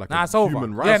 yeah, like Nah, a it's over.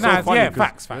 human right. Yeah, So nah, it's- funny yeah,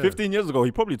 'cause- facts. 15 years ago,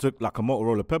 he probably took like a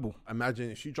Motorola Pebble.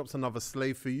 Imagine if she drops another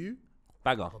slave for you.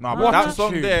 Bagger. No, What but that a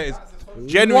song tune. there is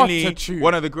genuinely What a tune.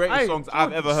 one of the greatest Hey, songs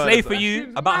I've ever heard. Slave for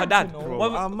you about her dad. Bro, Well,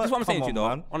 that's what I'm saying to you, come though.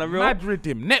 on, man. On a real... Mad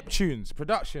Rhythm, Neptunes,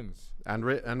 Productions. And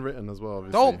written as well,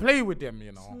 obviously. Don't play with them,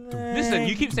 you know. Listen,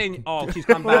 you keep saying, oh, she's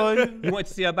come back. You wanted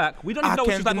to see her back. We don't even I know what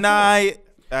she's can't like deny it.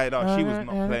 No, she was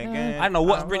not playing games. before. I don't know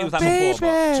what Britney was like before,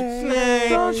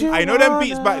 but... I know them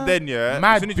beats back then, yeah.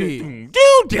 Mad As soon as you- beat.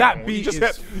 Dude, That beat you just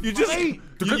is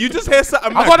you just hear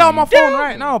something. I got it on my phone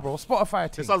right now, bro. Spotify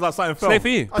It thing. sounds like something Slave fell. for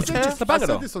you. I said, Just a I bagger,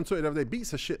 said though. this on Twitter the other day.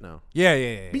 Beats are shit now.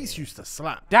 Yeah. Beats used to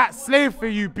slap. That Slave for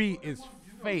You beat is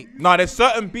fake. No, there's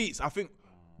certain beats. I think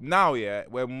now, yeah,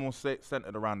 we're more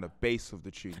centered around the bass of the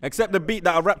tune. Except the beat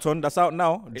that I rapped on that's out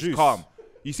now. It's Juice. calm.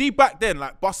 You see, back then,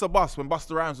 like Busta Bus, when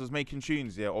Busta Rhymes was making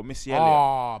tunes, yeah, or Missy Elliott,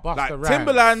 Oh, Busta like Rhymes.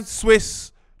 Timberland,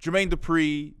 Swiss, Jermaine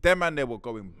Dupri, them man, they were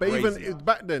going But crazy. even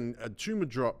back then, a tune would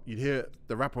drop, you'd hear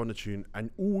the rapper on the tune,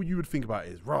 and all you would think about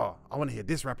is, raw, I want to hear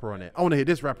this rapper on it. I want to hear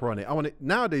this rapper on it. I want it.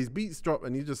 Nowadays, beats drop,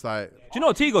 and you're just like, Do you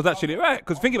know Tego's actually right?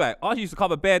 Because think about it. I used to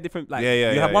cover bare different, like, Yeah, you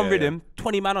have yeah, one yeah, rhythm,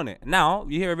 20 man on it. Now,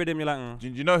 you hear a rhythm, you're like, Do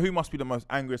you know who must be the most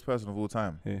angriest person of all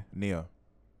time? Yeah. Neo.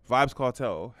 Vibes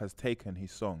Cartel has taken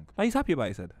his song. oh, he's happy about it,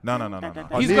 he said. No.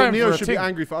 He's Neo, going Neo for a should ting. be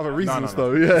angry for other reasons,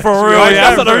 no. though. Yeah. For real, Yeah,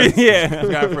 that's not the for reason. Yeah. He's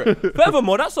going for it.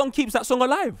 Furthermore, that song keeps that song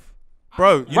alive.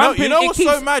 Bro, you know Rampant, what's it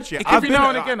so keeps- mad? Yeah, Every now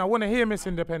and again, I want to hear Miss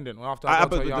Independent after I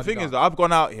but the thing is that I've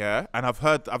gone out here and I've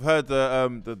heard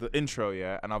the intro,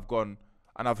 yeah, and I've gone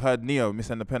and I've heard Neo, Miss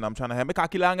Independent. I'm trying to hear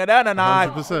Mikakilanga then and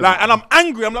 100%. like, and I'm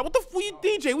angry. I'm like, what the fuck, you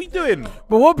DJ? What you doing?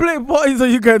 But what parties are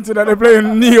you going to that they're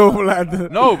playing Neo like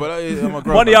that? No, but I'm a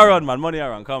grown Money man. are on, man. Money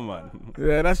are on. Come on.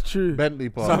 Yeah, that's true. Bentley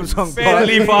party. Samsung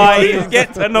Bentley parties.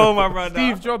 Get to know my brother.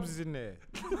 Steve Jobs is in there.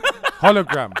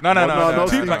 Hologram. No, not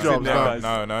Steve Steve Jobs,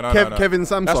 no. Kevin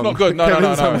Samsung. That's not good. No.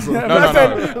 Kevin Samsung.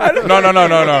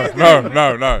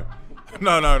 No.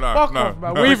 Fuck off,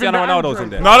 man. Waving Cristiano the Ronaldo's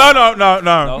in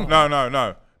Android.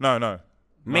 there. No.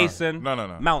 Mason.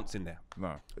 No. Mount's in there.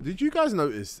 No. Did you guys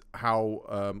notice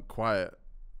how quiet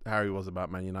Harry was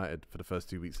about Man United for the first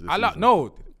 2 weeks of the season?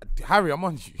 No, Harry, I'm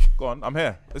on you. Go on, I'm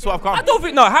here. That's what I've come. I don't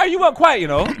think, no, Harry, you weren't quiet, you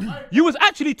know. You was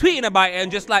actually tweeting about it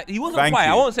and just like, he wasn't Thank quiet.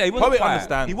 you. I won't say he wasn't Probably quiet.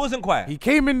 understand. He wasn't quiet. He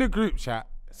came in the group chat,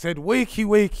 said wakey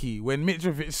wakey when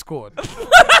Mitrovic scored.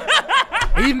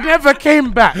 He never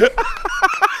came back.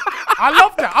 I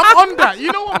love that. I'm on that.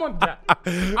 You know I'm on that.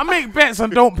 I make bets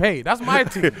and don't pay. That's my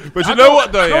thing. But you know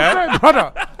what though, yeah?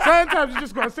 Brother, sometimes you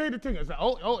just gotta say the thing. It's like,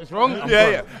 oh, it's wrong. I'm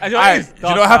Yeah. gone. And you know what it is? Do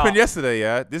you know what happened yesterday?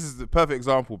 Yeah, this is the perfect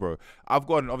example, bro. I've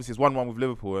gone. Obviously, it's 1-1 with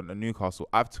Liverpool and Newcastle.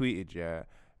 I've tweeted, yeah,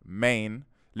 Maine,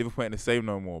 Liverpool ain't the same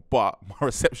no more. But my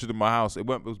reception in my house, it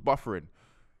was buffering.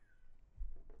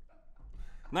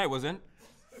 No, it wasn't.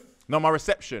 No, my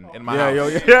reception in my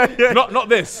house. Yeah. Not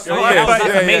this. Yeah, that's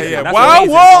amazing. That's Wow,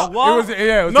 amazing. what? What? It was,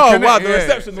 yeah, it was No, the connect- wow, the yeah.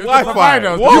 reception, the It was Wi-Fi. provider,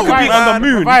 it was Whoa, the You could be provider. on the moon.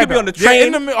 You Provider. could be on the Yeah,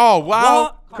 train. in the oh wow,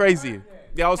 What? crazy.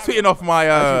 Yeah, I was tweeting off my.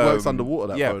 Actually works underwater,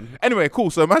 that yeah. phone. Anyway, cool.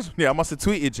 So imagine, I must have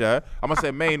tweeted, yeah. I must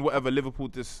say, Maine, whatever. Liverpool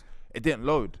just it didn't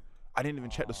load. I didn't even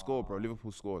check the score, bro.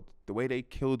 Liverpool scored. The way they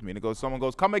killed me, and it goes, someone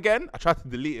goes, come again. I tried to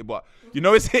delete it, but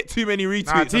it's hit too many retweets.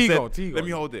 Nah, I said, Tego. let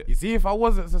me hold it. You see, if I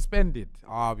wasn't suspended,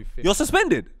 I'll be fit. You're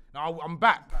suspended. No, I'm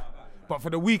back. But for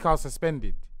the week, I was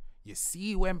suspended. You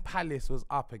see, when Palace was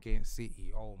up against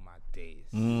City, oh my days.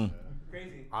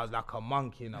 Crazy. I was like a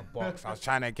monkey in a box. I was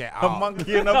trying to get out. A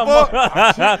monkey in a box.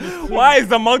 Why is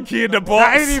the monkey in the box?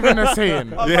 That ain't even a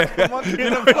saying.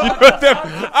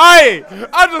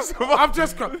 I've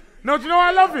just got. No, do you know why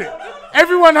I love it?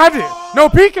 Everyone had it. No,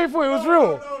 PK thought it was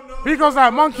real. PK was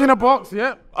like, monkey in a box,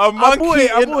 yeah. A monkey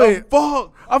in a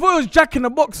box. I thought it was Jack in the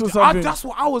Box or something. That's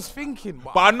what I was thinking.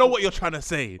 But I know what you're trying to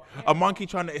say. A monkey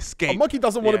trying to escape. A monkey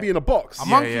doesn't want to be in a box. A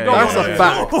monkey don't That's want a to.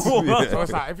 fact. So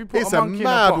it's like, if you put It's a a monkey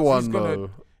mad in a box, one, he's gonna. though.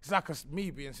 It's like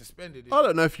me being suspended. I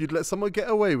don't know if you'd let someone get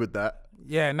away with that.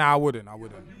 Yeah, nah, I wouldn't.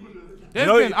 You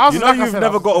know you've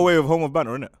never got away with home of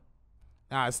banter, innit?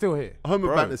 Nah, it's still here. Home of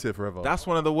Bro, Banter's here forever. That's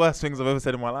one of the worst things I've ever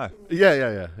said in my life.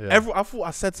 Yeah. I thought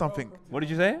I said something. What did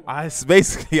you say?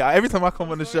 Every time I come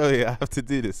on the show here, I have to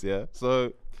do this, yeah.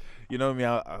 So, you know me,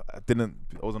 I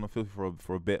was on the filthy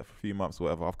for a bit, for a few months or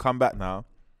whatever. I've come back now,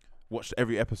 watched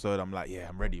every episode. I'm like, yeah,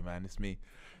 I'm ready, man. It's me.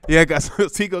 Yeah, guys.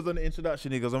 He goes on the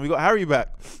introduction. He goes, and we got Harry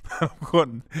back. I'm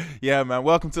going, yeah, man.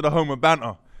 Welcome to the home of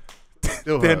banter.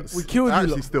 Still Then hurts. we killed you,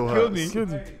 Actually, lot. still Killed hurts.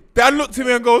 me. Dan looked at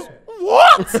me and goes,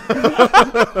 what?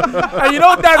 And you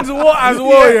know Dan's what as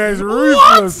well, yeah, it's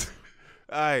ruthless.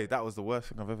 Aye, that was the worst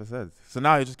thing I've ever said. So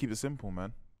now you just keep it simple,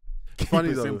 man. Funny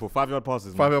Keep it though. simple. 5-yard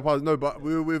passes. 5-yard pass. No, but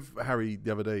we were with Harry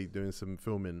the other day doing some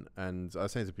filming, and I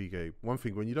was saying to PK, one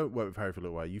thing, when you don't work with Harry for a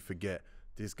little while, you forget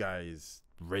this guy is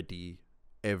ready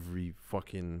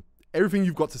everything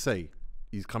you've got to say.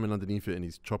 He's coming underneath it and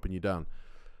he's chopping you down.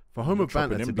 For Home of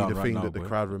Banter chopping to him be down the right thing now, that the boy.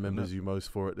 crowd remembers you most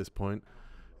for at this point,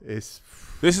 it's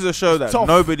This is a show that tough.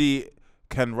 nobody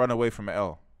can run away from an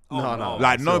L. no.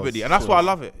 Like it's nobody. yours, And that's it's why I yours.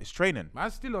 love it. It's training.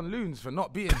 Man's still on loons for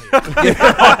not being here. No.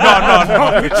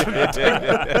 Should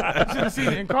have seen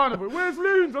it in Carnival. Where's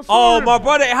loons? I saw Oh, him. my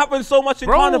brother, it happened so much in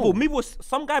Bro. Carnival.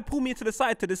 Some guy pulled me to the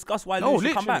side to discuss why No, Loons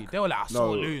should come literally. back. They were like, I saw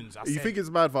No, loons. I you said, think it's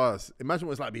bad for us? Imagine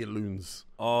what it's like being loons.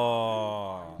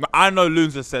 Oh. I know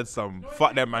Loons has said some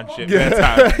fuck that man shit.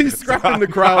 Yeah, he's scrapping the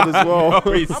crowd as well.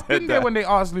 He I've said been there that. when they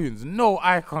asked loons. No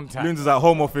eye contact. Loons is at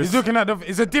home office. He's looking at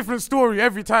it's a different story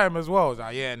every time as well. It's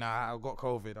like, yeah, nah, I've got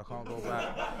COVID. I can't go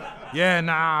back. Yeah,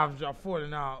 nah, I've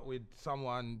fallen out with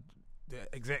someone, the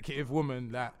executive woman.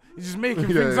 Like, he's just making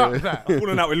things up. Like,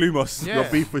 Falling out with Lumos. yeah.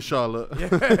 Your beef with Charlotte. Yeah,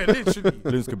 literally.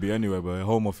 Loons could be anywhere, but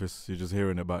home office, you're just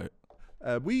hearing about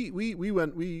it.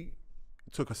 We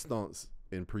took a stance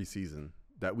in pre-season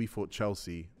that we thought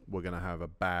Chelsea were gonna have a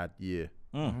bad year.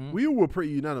 We all were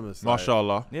pretty unanimous. Like,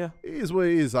 Mashallah. Yeah. it is what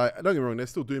it is. Like, don't get me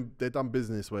wrong, they've done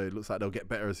business where it looks like they'll get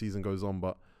better as season goes on,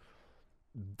 but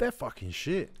they're fucking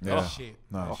shit. Yeah. Shit.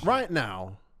 No. Right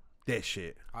now, they're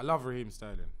shit. I love Raheem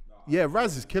Sterling. Yeah,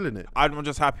 Raz is killing it. I'm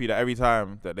just happy that every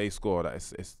time that they score, that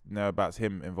it's never about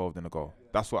him involved in the goal.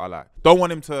 That's what I like. Don't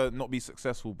want him to not be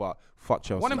successful, but fuck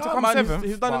Chelsea. Want him to No, come man, seventh.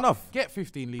 he's done but enough. Get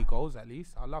 15 league goals at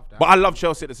least. I love that. But I love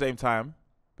Chelsea at the same time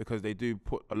because they do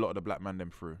put a lot of the black man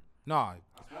them through. No.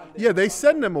 Yeah, they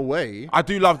send them away. I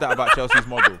do love that about Chelsea's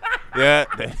model. Yeah.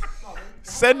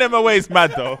 Send them away is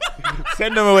mad though.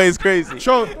 Send them away is crazy.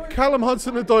 Show Callum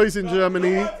Hudson-Odoi's in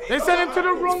Germany. They sent him to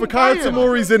the wrong Fikayo Bayern.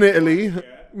 Tomori's in Italy.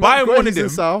 Bayern wanted He's in him,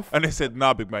 South. and they said,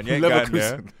 "Nah, big man, you ain't going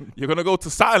there. Leverkusen. You're gonna go to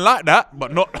something like that,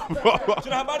 but not."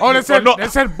 Oh, they said not-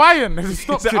 Bayern. They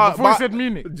stopped said, it before Ba- he said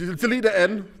Munich. Delete the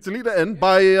N.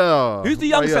 By Who's the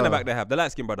young by, centre back they have? The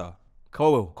light skinned brother.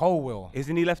 Colwell.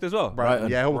 Isn't he left as well? Right.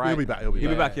 Yeah, he'll be back. He'll be He'll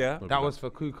be back. back, yeah. That was for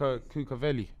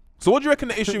Kukavelli. So, what do you reckon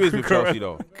the issue is with Chelsea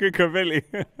though? Kukavelli.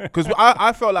 Because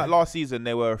I felt like last season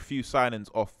there were a few signings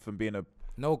off from being a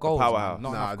No goals. powerhouse.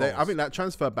 Man. Not Nah, enough goals. I think that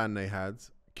transfer ban they had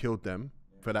killed them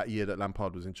for that year that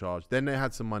Lampard was in charge. Then they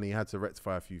had some money, had to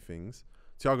rectify a few things.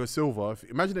 Thiago Silva,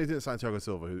 imagine they didn't sign Thiago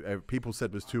Silva, who people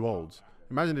said was too old.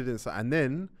 Imagine they didn't sign. And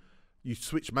then you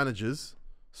switch managers.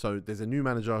 So there's a new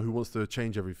manager who wants to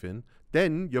change everything.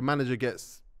 Then your manager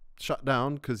gets shut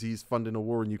down because he's funding a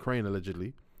war in Ukraine,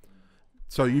 allegedly.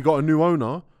 So you got a new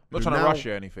owner. Not trying to rush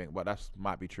you or anything, but that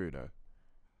might be true though.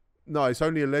 No, it's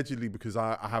only allegedly because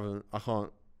I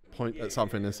can't point at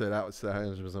something and say that was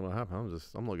 100% what happened.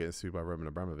 I'm not getting sued by Roman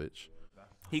Abramovich.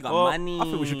 He got Well, money. I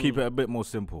think we should keep it a bit more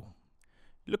simple.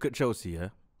 Look at Chelsea, yeah?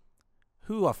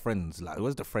 Who are friends? Like,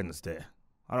 where's the friends there?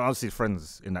 I don't see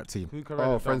friends in that team.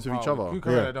 Friends with each other.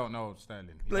 Kukarela don't know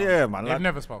Sterling. He don't. Yeah, man. They've Like,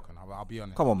 never spoken. I'll be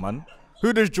honest. come on, man.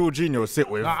 Who does Jorginho sit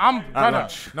with?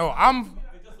 No,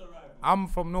 I'm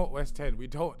from Northwest 10. We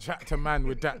don't chat to man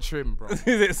with that trim, bro. Is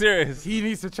it serious? He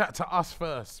needs to chat to us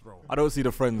first, bro. I don't see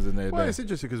the friends in there. Well, it's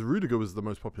interesting because Rudiger was the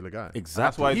most popular guy. Exactly.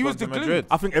 That's why He he's was gone the to glue. Madrid.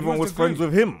 I think everyone was was the friends glue.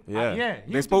 with him. Yeah.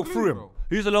 He They was spoke the through glue, him. bro.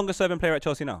 Who's the longest serving player at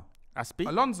Chelsea now? Aspie?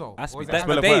 Alonso. Aspie. Or is That's it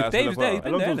what Aspie? Dave's there. He's been there.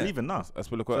 Alonso's innit? leaving now.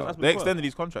 Aspilicueta. So They extended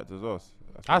his contract as well.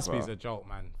 Aspie's a joke,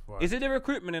 man. Is it the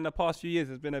recruitment in the past few years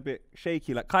has been a bit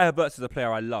shaky? Like Kai Havertz is a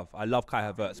player I love. I love Kai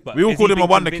Havertz. But We all has he called him a been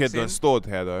wonder kid convincing? that's stored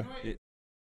here though.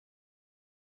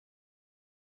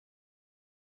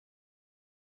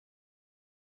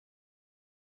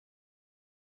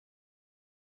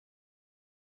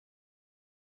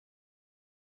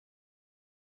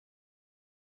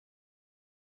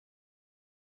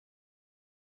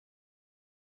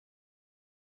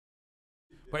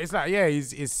 But it's like, yeah,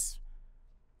 he's.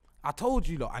 I told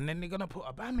you, lot, and then they're gonna put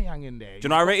a Aubameyang in there. Do you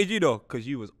know I rated you though? Because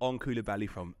you was on Koulibaly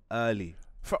from early.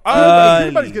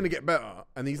 Koulibaly's going to get better,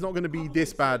 and he's not going to be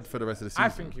this bad for the rest of the season. I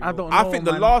think he I will. don't I know, think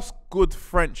the man. last good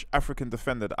French African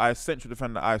defender, central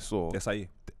defender I saw, Yes, I.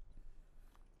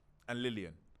 and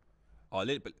Lillian. Oh,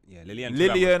 Lillian.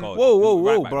 Lillian.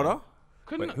 Whoa, brother.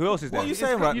 Wait, who else is there? What are you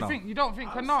saying right now? You don't think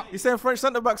Kanat? You saying French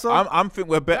centre back, sir? I'm think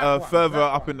we're better That one, further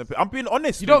that up in the. I'm being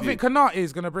honest. You don't with think Kanat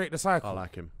is gonna break the cycle? I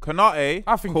like him. Konate?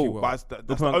 I think he cool, will. but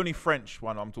that's the only French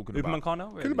one I'm talking about.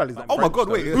 Upamecano? Really? Koulibaly's not Oh my French, God,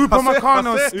 though. wait.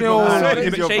 Upamecano's still. He's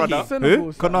a bit your shaky. brother. Senegal,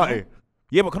 Konate.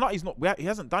 Yeah, but Konate's not. He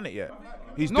hasn't done it yet.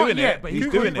 He's Not doing yet, it. but He's he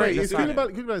doing could break it. the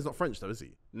Koulibaly's not French, though, is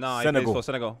he? Nah, he Senegal. plays for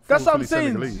Senegal. That's what I'm Fully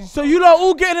saying. Senegalese. So you lot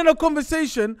all getting in a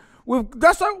conversation with.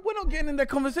 That's why we're not getting in that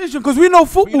conversation because we know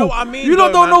football. You know what I mean? You lot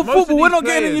though, don't know man? Most of football. We're these not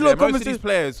getting in you players, lot most of these conversation.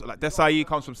 players, like Desailly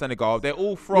comes from Senegal. They're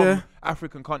all from Yeah.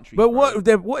 African countries. But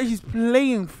bro. what he's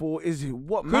playing for is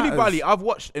what matters. Koulibaly, I've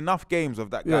watched enough games of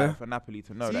that guy Yeah. for Napoli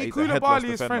to know that See, he's a headless Koulibaly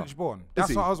is defender. French born. That's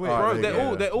he? what I was waiting. Alright, for. there you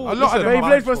go. They're all. A lot of listen, them But he are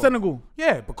played for French born. Senegal.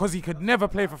 Yeah, because he could never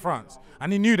play for France,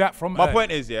 and he knew that from. My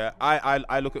point is, yeah,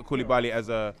 I look at Koulibaly as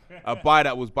a buy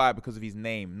that was buy because of his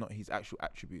name, not his actual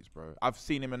attributes, bro. I've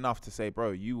seen him enough to say,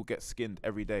 bro, you will get skinned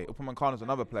every day. Upamecano's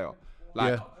another player.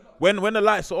 Like, Yeah. when the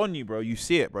lights are on you, bro, you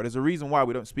see it, bro. There's a reason why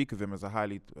we don't speak of him as a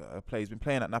highly player. He's been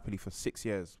playing at Napoli for 6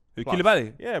 years. Who, plus.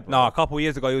 Koulibaly? Yeah, bro. No, a couple of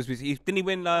years ago, didn't he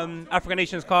win African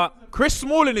Nations Cup? Chris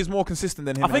Smalling is more consistent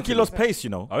than him. I think he lost pace,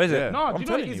 you know. Oh, is it? Yeah. No, I'm do you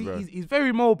know what telling it is? you, bro. He's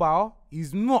very mobile.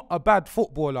 He's not a bad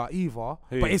footballer either.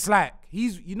 But it's like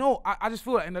I just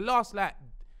feel like in the last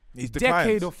He's decade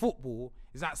declined. of football,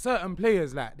 is that certain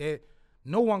players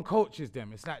no one coaches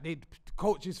them. It's like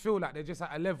coaches feel like they're just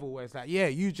at a level where it's like, yeah,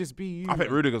 you just be you. I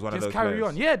think Rudiger's one of just those carry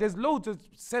players. on. Yeah, there's loads of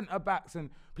centre backs and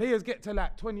players get to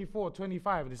like 24,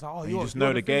 25, and it's like, oh, you you're just know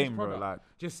the the game, finished bro, product.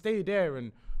 like- just stay there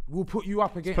and we'll put you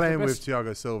up against Playing the with best.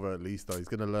 Thiago Silva, at least, though. He's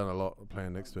going to learn a lot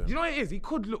playing next to him. You know what it is? He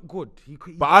could look good. He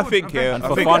But I could think, yeah,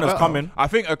 eventually. I think Fofana's coming. I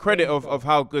think a credit of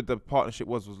how good the partnership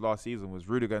was last season was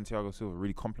Rudiger and Thiago Silva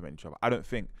really complementing each other. I don't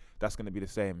think that's going to be the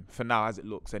same for now as it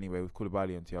looks anyway with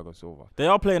Koulibaly and Thiago Silva. They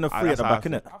are playing a three at that's the how I back,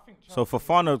 innit? So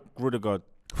Fofana, Rudiger,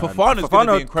 Fofana's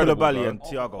gonna be incredible, Koulibaly bro. and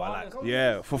Thiago. I like.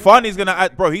 Yeah, Fofana's gonna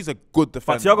add, bro. He's a good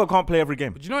But defender. Thiago can't play every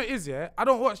game. But you know what it is, yeah? I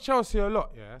don't watch Chelsea a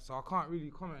lot, yeah? So I can't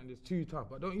really comment on this too tough.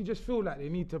 But don't you just feel like they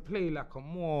need to play like a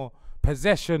more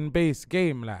possession-based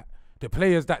game? Like the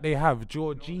players that they have,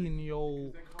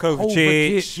 Jorginho,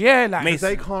 Kovacic, yeah, like Mason.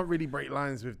 They can't really break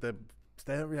lines with the.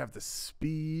 They don't really have the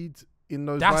speed in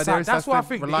those That's wide like- areas. that's what I the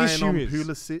think the relying issue on is.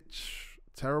 Pulisic,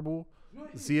 terrible.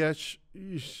 Ziyech,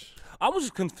 I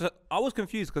was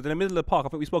confused because in the middle of the park, I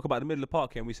think we spoke about the middle of the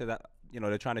park here, and we said that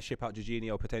they're trying to ship out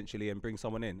Jorginho potentially and bring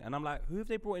someone in, and I'm like, who have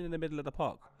they brought in the middle of the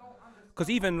park? Because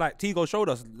even like Tego showed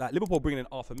us, like Liverpool bringing in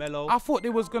Arthur Melo. I thought they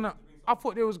was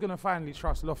gonna finally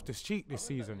trust Loftus-Cheek this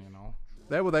season, you know.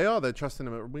 they are. They're trusting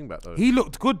him at wing back though. He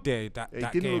looked good there. That He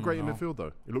that didn't game, look great you in know. midfield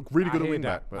though. He looked really I good at hear wing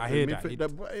that. back. But I in hear that.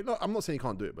 midfield- I'm not saying he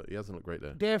can't do it, but he hasn't looked great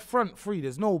there. Their front three,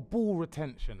 there's no ball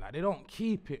retention. Like they don't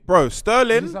keep it. Bro,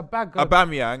 Sterling, He's a bag of-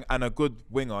 Aubameyang, and a good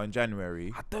winger in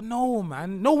January. I don't know,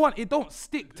 man. No one. It don't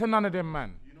stick to none of them,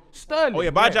 man. Sterling. Oh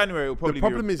yeah, by January it'll probably The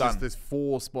problem be is done. there's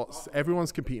 4 spots.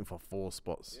 Everyone's competing for 4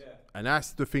 spots, and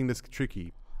that's the thing that's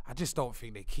tricky. I just don't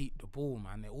think they keep the ball,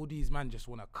 man. All these men just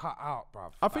want to cut out,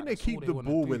 bruv. I think they That's all keep the wanna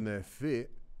ball do. when they're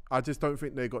fit. I just don't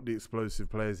think they got the explosive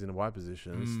players in the wide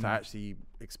positions to actually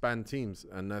expand teams,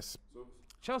 and that's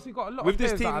Chelsea got a lot With of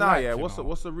this players team that I now, like, yeah. you What's know.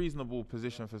 what's a reasonable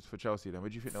position for Chelsea then? Where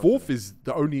do you think? they'll 4th finish? is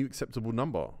the only acceptable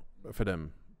number for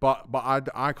them. But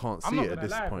I can't I'm see not it at gonna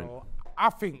this lie, point. bro. I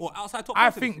think Or outside top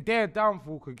I four, think their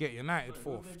downfall could get United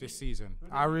 4th this season.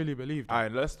 I really believe that. All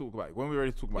right, let's talk about it. When we're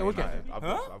ready to talk about we'll get United,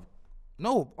 there. I've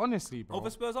No, honestly, bro.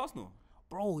 over Spurs Arsenal.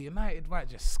 Bro, United might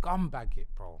just scumbag it,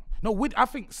 bro. No, I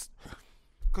think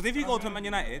Because if you go to Man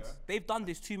United, they've done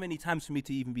this too many times for me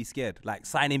to even be scared. Like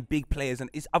signing big players, and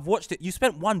I've watched it. You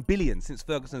spent $1 billion since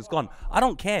Ferguson's gone. I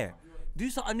don't care. Do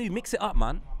something new. Mix it up,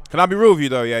 man. Can I be real with you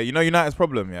though? Yeah, you know United's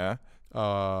problem. Yeah,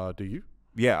 Do you?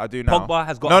 yeah, I do now. Pogba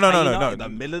has got no, a no, no, hyena no, no. in the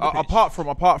middle of the pitch.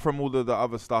 Apart from all the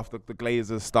other stuff, the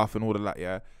Glazers stuff and all of that.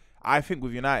 Yeah, I think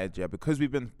with United, yeah, because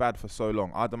we've been bad for so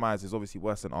long, our demise is obviously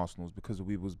worse than Arsenal's because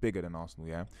we was bigger than Arsenal.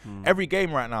 Yeah, every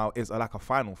game right now is like a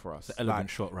final for us. It's an elegant Like,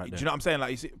 shot right Do there. you know what I'm saying?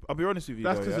 Like, you see, I'll be honest with you.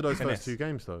 That's though, because of those Finesse. first 2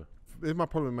 games, though. Here's my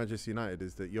problem with Manchester United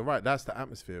is that you're right. That's the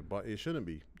atmosphere, but it shouldn't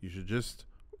be. You should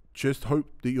just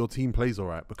hope that your team plays all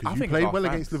right, because I you think played it's our well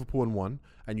fans. against Liverpool and won,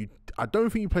 and I don't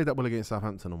think you played that well against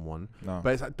Southampton and won. No.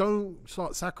 But it's like, don't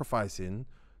start sacrificing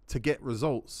to get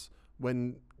results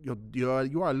when you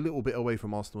are a little bit away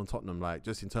from Arsenal and Tottenham, like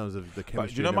just in terms of the But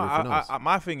chemistry. do you know and everything else.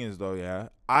 my thing is though, yeah,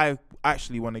 I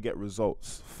actually want to get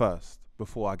results first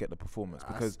before I get the performance,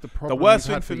 because the the problem worst we've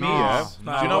thing had for for me, years. yeah.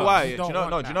 Nah, Do you know nah, why? you Do don't you know?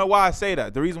 want No. Do that. you know why I say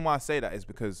that? The reason why I say that is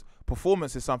because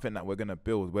performance is something that we're gonna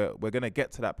build. We're gonna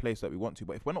get to that place that we want to.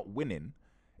 But if we're not winning,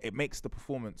 it makes the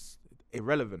performance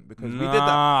irrelevant, because we did that.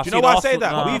 Nah, Do you know I've why I seen say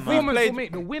that? Arsenal- We've performance will played.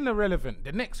 make the winner relevant.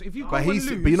 The next, if you go But and he's,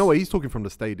 lose, but you know what? He's talking from the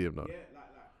stadium though,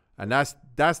 and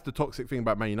that's the toxic thing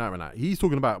about Man United right now. He's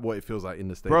talking about what it feels like in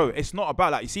the stadium. Bro, it's not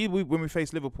about like, you see, when we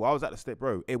faced Liverpool, I was at the state,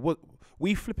 bro.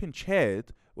 We flipping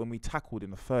chaired when we tackled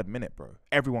in the 3rd minute, bro.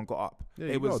 Everyone got up. Yeah,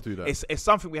 you it was gotta do that. It's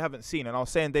something we haven't seen. And I was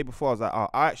saying day before, I was like,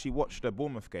 I actually watched the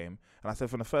Bournemouth game, and I said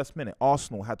from the 1st minute,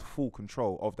 Arsenal had full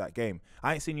control of that game.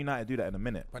 I ain't seen United do that in a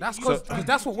minute. but that's because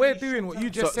that's what we're doing. What you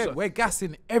just said, we're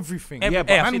gassing everything. Yeah, but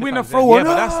man, I've seen the win a fans, throw. Yeah,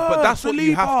 but that's what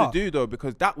you have Saliba. to do though,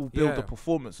 because that will build Yeah. the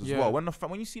performance as Yeah. well.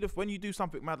 When you see when you do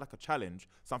something mad like a challenge,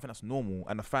 something that's normal,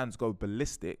 and the fans go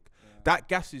ballistic, that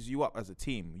gasses you up as a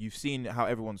team. You've seen how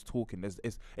everyone's talking.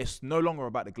 It's no longer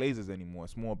about the Glazers anymore.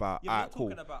 It's more about, Yeah, alright, we're cool.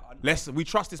 talking about- We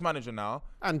trust this manager now.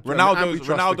 And we trust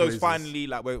the Ronaldo's Glazers. finally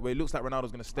like where it looks like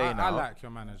Ronaldo's gonna stay now. I like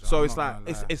your manager. So I'm it's not like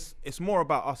gonna lie. it's more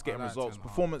about us getting like results. Ten Hag.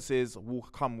 Performances will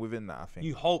come within that, I think.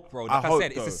 You hope, bro. I Like I, hope,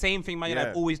 said, it's though. the same thing Man United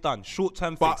Yeah. always done.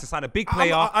 Short-term But fix to sign a big I'm-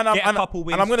 player, I'm- get a couple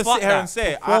wins. And I'm going to Fuck sit here that. and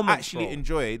say, I Performance, actually bro.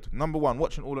 enjoyed, number one,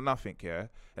 watching All or Nothing, yeah,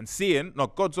 and seeing, no,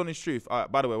 God's honest truth.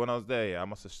 By the way, when I was there, yeah, I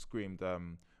must have screamed,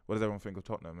 what does everyone think of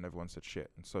Tottenham? And everyone said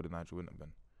shit, and so did Nigel Winterburn.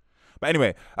 But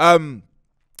anyway,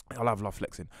 I love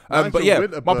flexing. But Nigel yeah, my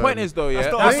Winterburn. point is though, yeah,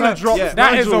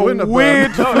 That is a Winterburn.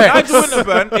 weird No, flex. Nigel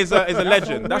Winterburn is a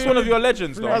legend. That's one of your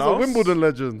legends, though. That's a no? Wimbledon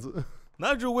legend.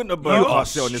 Nigel Winterburn. You are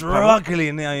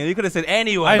struggling now. You could have said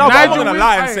anyone. No, but I'm Nigel not gonna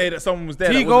lie and Win- say that someone was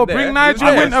there. that Tigo, wasn't there. bring He was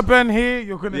Nigel there. Winterburn here.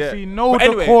 You're gonna Yeah. see no But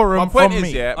anyway, decorum my point from is,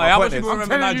 me. yeah, I my point was is, gonna I'm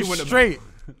remember telling Nigel you Winterburn. straight.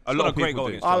 a lot of great people goal do.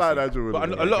 against I like Chelsea. Nigel But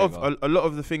Winterburn. a lot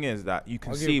of the thing is that you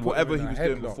can I'll see give whatever Putnam he was a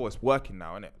doing headlock. before, it's working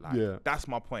now, isn't it? Like, Yeah. that's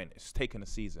my point. It's taking a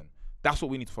season. That's what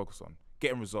we need to focus on.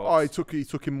 Getting results. Oh, he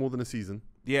took him more than a season.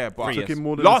 Yeah, but Three Took years. him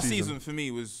more than a last season. season for me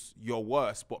was your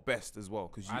worst but best as well,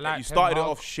 because I you like started it Ten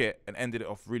Hag. off shit and ended it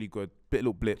off really good.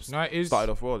 Little blips. No, it is.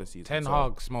 Started off well this season. Ten so-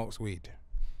 Hag smokes weed.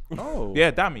 Oh,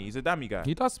 Yeah, Dammy. He's a Dammy guy.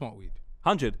 He does smoke weed.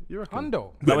 100. You reckon?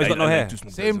 Hundo. That way he's got no hair.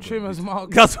 Same trim as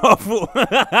Mark. That's what I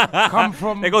thought. Come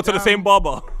from. They go to the same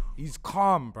barber. He's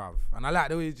calm, bruv, and I like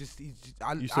the way he's just.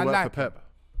 I Used to I work like for him. Pep.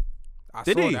 I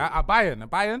Did saw he? that. At Bayern.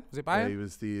 Was it Yeah, Bayern? he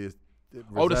was the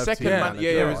Oh, the reserve second team man.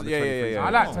 manager Yeah, on the yeah, 23s. I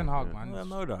like Ten Hag, man. I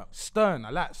know that. Stern. I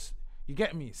like. You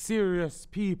get me? Serious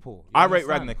people. You I rate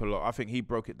understand? Ragnick a lot. I think he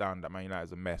broke it down that Man United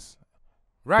is a mess.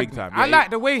 Ragnick. time, I yeah, like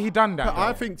the way he done that. I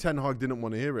though. think Ten Hag didn't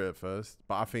want to hear it at first,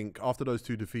 but I think after those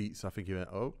 2 defeats, I think he went,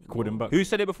 oh. Called him back. Who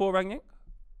said it before, Ragnick?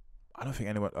 I don't think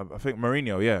anyone. I think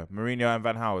Mourinho. Yeah, Mourinho and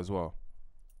Van Gaal as well.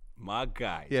 My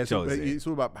guy. Yeah, so Jose. it's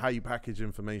all about how you package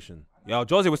information. Yo,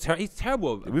 Jose was he's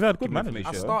terrible. We've had good Giving managers. I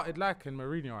information. started liking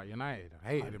Mourinho at United. I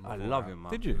hated him. I before love that. him,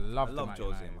 man. Did you? Loved I love him at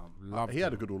Jose, United. man. Loved He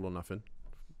had a him. good all or nothing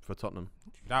for Tottenham.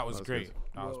 That was That was great. good.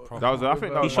 That was proper. That was. I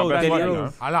think that He was my showed best Dele one. Alli. You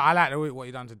know? I like the way what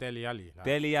he done to Dele Alli. Like,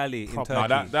 Dele Alli in Proper. Turkey.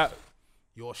 No, that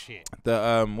your shit.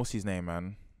 the what's his name,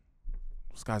 man?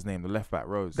 What's the guy's name? The left back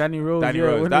Rose. Danny Rose. Danny yeah,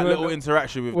 Rose. when That he little went,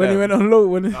 interaction with when he them. went on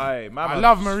loan. Aye, man, I man,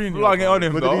 love Mourinho, slugging bro. on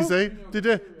him What though. did he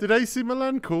say? Did AC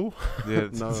Milan call? Yeah.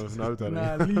 No, Danny.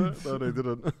 Nah, Leeds. No, they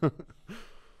didn't.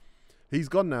 He's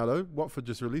gone now though. Watford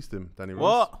just released him. Danny Rose.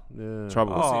 What? Yeah.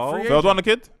 Trouble. Oh. Free Feld on the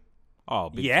kid. Oh,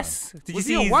 big Yes. Did you Was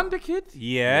see he a his- wonder kid?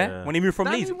 Yeah. Yeah. When he moved from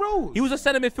Danny Leeds. Rose. He was a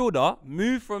centre midfielder,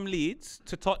 moved from Leeds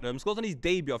to Tottenham, scores on his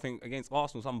debut, I think, against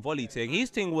Arsenal, some volley thing. His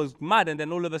thing was mad, and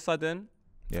then all of a sudden,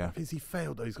 Yeah. Is he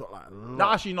failed though? He's got like a lot. No,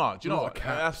 actually not. Do you know lot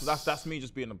what? of That's me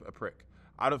just being a prick.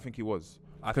 I don't think he was.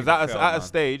 I Because think he at failed, a man.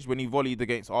 stage when he volleyed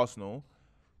against Arsenal,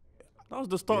 That was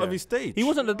the start Yeah. of his stage. he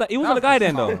wasn't the guy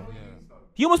then, though.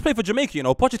 He almost played for Jamaica, you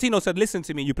know. Pochettino said, listen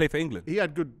to me, you play for England. He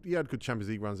had good Champions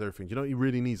League runs, everything. You know what he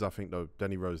really needs, I think, though,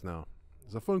 Danny Rose now?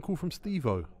 There's a phone call from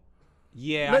Steve-O.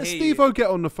 Yeah, Let Steve-O get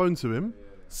on the phone to him.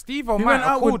 Steve-O He might went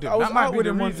have out called with- him. I was That might out be with the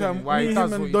him one reason time. why he Me,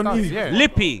 does him, what and he Don does. East. Yeah.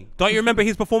 Lippy, don't you remember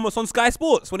his performance on Sky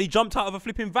Sports when he jumped out of a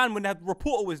flipping van when that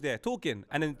reporter was there talking,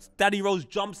 and then Danny Rose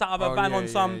jumps out of a Oh, van yeah, on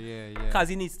some, yeah. cause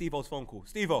he needs Steve-O's phone call.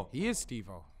 Steve-O. He is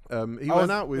Steve-O. He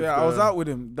went out with. I was out with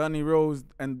him, Danny Rose,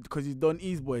 and because he's Don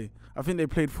East boy. I think they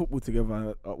played football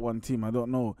together at one team. I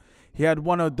don't know. He had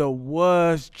one of the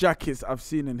worst jackets I've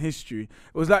seen in history.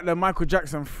 It was like the Michael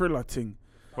Jackson Thriller thing.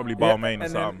 probably Yeah, Balmain or and then-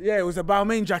 something. Yeah, it was a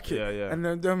Balmain jacket. Yeah, yeah. And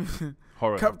then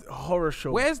Horror. horror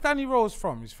show. Where's Danny Rose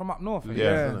from? He's from up north. Yeah,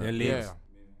 Yeah. isn't it? Yeah, Yeah.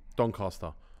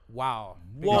 Doncaster. Wow.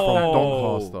 He's from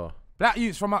Doncaster. Black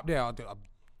youths from up there are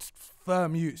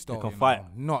firm youths though. can you know, fight.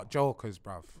 Not jokers,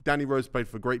 bruv. Danny Rose played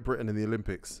for Great Britain in the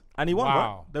Olympics. And he won,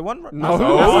 Wow. right? They won, right?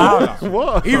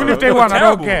 What? Even if they won, I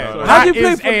don't care. How That do you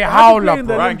play is for- a how do you play howler, in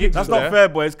the bro. Ryan Giggs That's was not there. fair,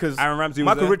 boys, because Aaron Ramsey was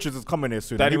Michael there. Richards is coming here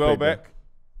soon. Danny He played Welbeck.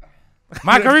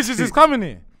 Michael Richards is coming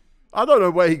here. I don't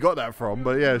know where he got that from,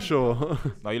 but yeah, sure.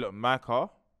 No, you look, my car.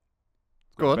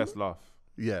 Go on. Best laugh.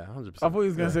 Yeah, 100%. I thought he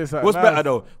was gonna say something. What's nice. better,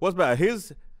 though? What's better,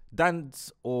 his,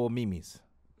 Dan's, or Mimi's?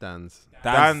 Dan's.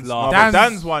 Dan's laugh.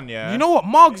 Dan's one, yeah. You know what?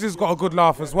 Margs has got a good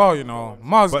laugh as well, you know.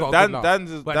 Margs But got a Dan- good laugh.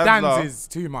 Dan's- but Dan's Dan's laugh- is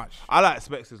too much. I like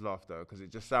Specs' laugh though, because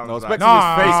it just sounds No, like. Specs'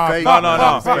 Nah, face fake. fuck, No,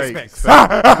 fuck, fuck fake, Specs.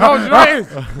 fake. No, do you know what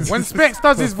it is? When Specs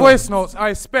does his voice notes,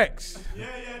 I Specs.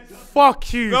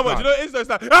 Fuck you. No, but man. you know what it is though? It's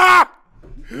like, ah!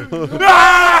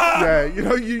 Yeah, you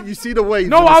know, you see the waves.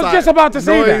 No, and I it's was like just about to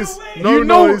say noise, that. No you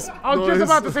know, noise. I was just noise.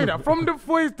 about to say that. From the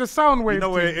voice, the sound wave.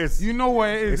 know where it is. You know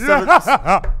where it is.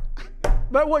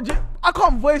 But what? I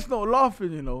can't voice no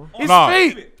laughing, you know. It's No.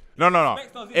 fake. No.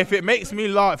 If it makes me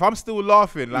laugh, if I'm still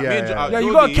laughing, like me and Yeah, Yeah,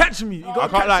 you Jordy, gotta catch me. You I gotta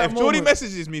can't catch lie. that If Jordy moment.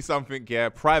 messages me something, yeah,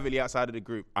 privately outside of the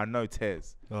group, I know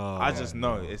tears. Oh, I just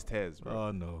know it's tears, bro.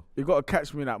 Oh, no. You gotta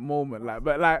catch me in that moment, like,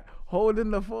 but like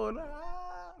holding the phone.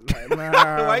 Like, man,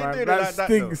 Why you man, doing it that like that,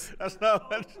 though? stinks. That's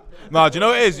not... No, do you know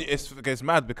what it is? It's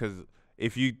mad because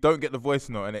if you don't get the voice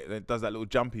note and it does that little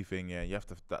jumpy thing, yeah, you have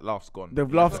to. That laugh's gone. The You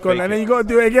have laugh's to gone, fake and then it. you gotta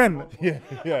do it again.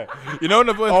 You know when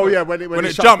the voice. Oh note- yeah, when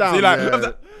it jumps, down, you're like,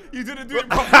 yeah. you didn't do it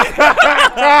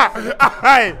properly.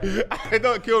 Hey,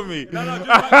 don't kill me.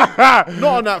 Not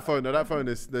on that phone. though. That phone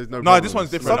is there's no. No, this problems. one's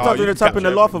different. Sometimes you when you can type in the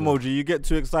catch laugh it. emoji, you get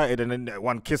too excited and then that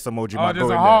one kiss emoji Oh, might there's go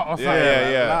a in heart or there.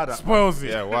 something. Yeah. Spoils it.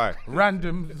 Yeah, why?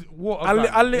 Random water. I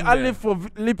gun in there. live for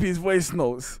Lippy's voice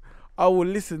notes. I will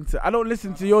listen to. I don't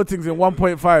listen to your things in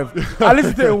 1.5. I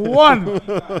listen to it in 1. I need I'm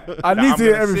to gonna hear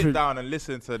sit everything. down and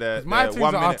listen to the My things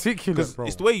 1 are minute. articulate, 'Cause bro.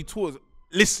 It's the way you talk.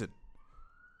 Listen,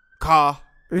 car.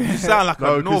 You sound like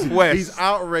No, a 'cause northwest. he's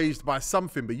outraged by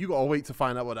something, but you gotta wait to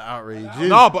find out what the outrage is.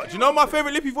 No, but do you know my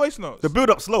favorite Lippy voice notes? The build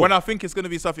up slow. When I think it's gonna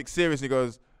be something serious, he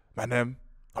goes, "Man, I'm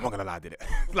not gonna lie, I did it."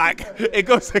 Like it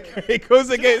goes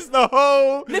against the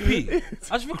whole Lippy,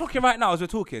 I just clocking right now as we're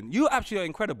talking. You actually are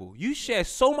incredible. You share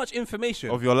so much information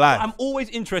of your life. I'm always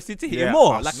interested to hear Yeah,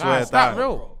 more. I Like, swear It's that down.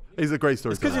 real. He's a great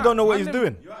story. It's because you don't know what he's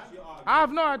doing. I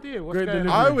have no idea what's Great going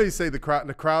delivery. on. I always say the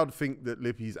crowd think that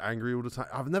Lippy's angry all the time.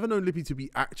 I've never known Lippy to be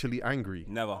actually angry.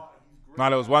 Never. No,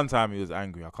 there was one time he was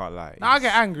angry. I can't lie. Nah, I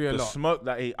get angry a The lot. smoke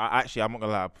that I'm not gonna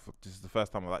lie. This is the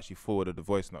first time I've actually forwarded the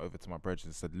voice note over to my brothers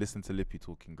and said, "Listen to Lippy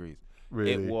talking Grease."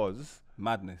 Really? It was.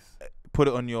 Madness. Put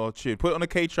it on your tune. Put it on a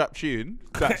K-Trap tune.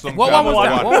 That song. What one was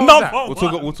that? What was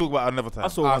that? We'll talk about it another time. I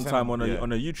saw one send time them.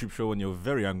 on a YouTube show when you were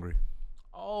very angry.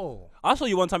 Oh. I saw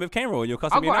you one time with Pinero and you're I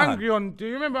cussing me got out. angry on. Do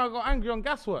you remember I got angry on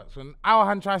Gasworks when our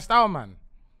hand tried style man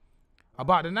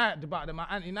about my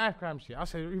anti-knife crime shit? I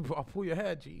said, I'll pull your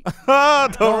hair, G. I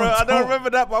don't remember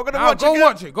that, but I'm gonna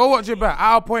watch it. Go watch it back.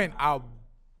 Our point, I'll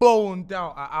boned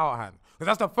out at our hand because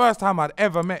that's the first time I'd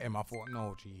ever met him. I thought,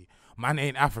 no, G, man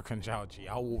ain't African, child, G.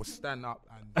 I will stand up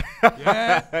and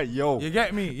yeah, Yo. you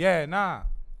get me? Yeah, nah.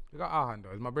 You got our hand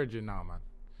though. It's my bridging now, man.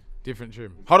 Different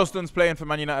trim. Huddleston's playing for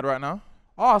Man United right now.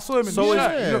 Oh, I saw him in the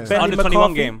shirt. He looks Benny Under 21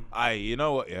 McCarthy. game. Aye, you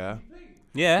know what? Yeah.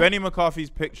 Yeah. Benny McCarthy's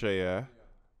picture. Yeah.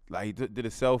 Like he did a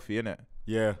selfie, innit?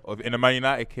 Yeah. In a Man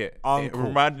United kit. It Uncle.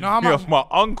 reminded You know how me much- of my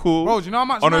uncle Bro, do you know how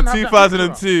much on a man have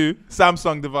that 2002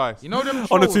 Samsung device. You know them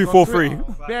On the trolls 243.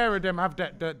 Twitter, bare of them have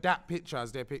that picture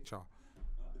as their picture.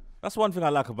 That's one thing I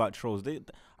like about trolls.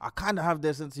 I kind of have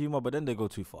their sense of humor, but then they go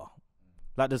too far.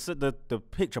 Like the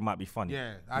picture might be funny.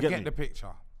 Yeah, You I get get me? the picture.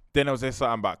 Then there was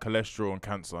something about cholesterol and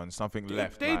cancer and something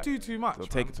left. They like, do too much. They'll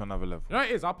take it to another level. You know what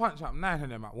it is? I punch up 9 of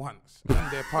them at once. And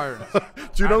they're pirates.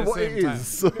 Do you know At the what it same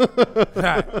is?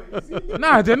 Like,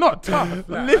 nah, they're not tough.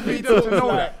 Like, Lippy doesn't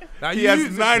know that. Like, He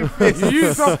has 9 fists. You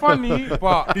are funny,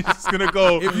 but He's just gonna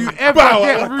go. if you ever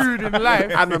get rude in life,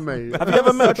 Anime. Have you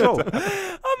ever met a troll?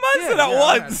 I man said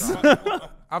that once.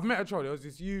 I've met a troll. There was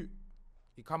this he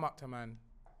come up to man,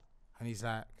 and he's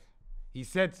like, he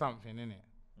said something in it,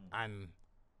 and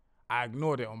I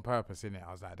ignored it on purpose in it.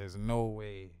 I was like, there's no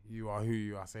way you are who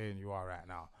you are saying you are right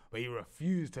now. But he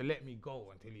refused to let me go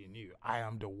until he knew I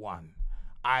am the one.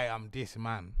 I am this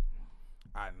man.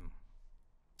 And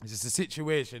it's just a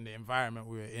situation, the environment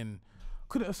we were in,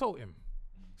 couldn't assault him.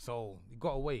 So he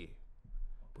got away.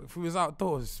 But if we was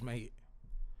outdoors, mate,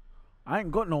 I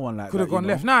ain't got no one like that. could have gone you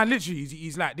know? left. Nah, literally,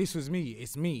 he's like, this was me.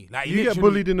 It's me. Like You get literally,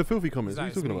 bullied in the filthy comments. he's What are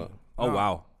like, you it's talking me. about? Oh,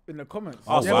 wow. In the comments.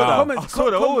 Oh, Yeah, wow. but the comments.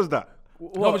 What was that?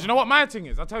 No, but you know what my thing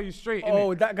is? I'll tell you straight. Oh,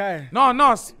 innit? that guy. No,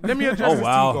 let me address Oh, this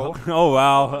wow. Tego. Oh,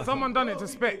 wow. Someone done it to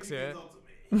Specs, yeah?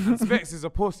 And Specs is a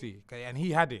pussy, okay? And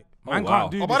he had it. Man wow.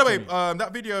 can't do Oh, this by the to way, me.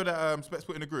 that video that Specs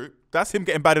put in the group, that's him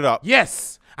getting batted up.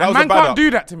 Yes. That And was a man bad can't up.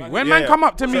 do that to me. When Yeah, man yeah. come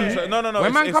up to me. No.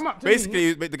 When man come up to me.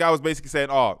 basically, the guy was basically saying,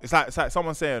 "Oh, it's like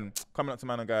someone saying, coming up to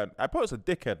man and going, I thought it's a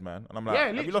dickhead, man." And I'm like,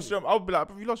 Yeah, "Have you lost your?" I'll be like,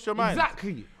 "Have you lost your mind?"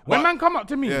 Exactly. When But- man come up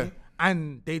to me Yeah.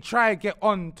 and they try to get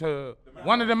on to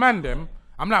one of the man them,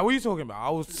 I'm like, what are you talking about? I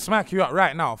will smack you up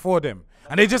right now for them.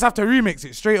 And they just have to remix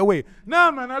it straight away.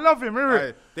 Nah, man, I love him.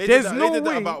 Aye. They There's did that, no they did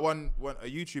way. that about a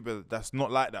YouTuber that's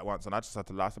not like that once, and I just had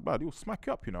to laugh. Blood, he'll smack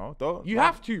you up, you know. You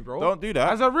have to, bro. Don't do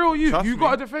that. As a real you, Trust you me.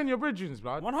 got to defend your bridges,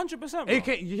 blood. 100%.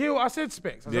 AK, you hear what I said,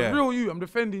 Specs? As Yeah. a real you, I'm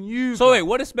defending you. So blood. wait,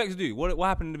 what did Specs do? What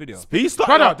happened in the video? He started.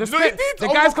 Brother, up. the, No, he Specs, did.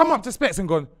 the Oh, guys my come up to Specs and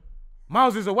gone,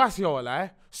 Miles is a wassy or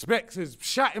lie. Specs has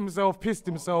shat himself, pissed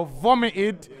himself,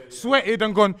 vomited, sweated,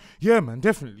 and gone, yeah, man,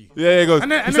 definitely. Yeah, he goes. And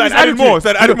then, he and started then adding more.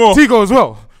 Started adding more. Tego as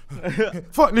well.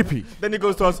 Fuck Lippy. Then he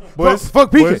goes to us, boys.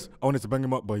 fuck PK. boys. I wanted to bang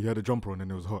him up, but he had a jumper on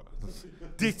and it was hot.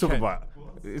 This talk about.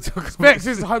 Specs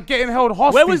is getting held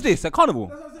hostage. Where was this? At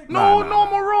Carnival? No,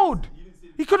 normal road.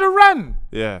 He could have ran.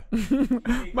 Yeah.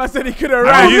 Man said he could have And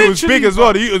ran. the youth was literally, big as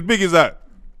well. The youth was big as that.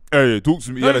 Hey, talk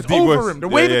to me. He No, had a it's deep over voice. him. The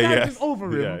way the Yeah, guy yeah. is over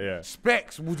him, Yeah, yeah.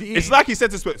 Specs would eat. It's like he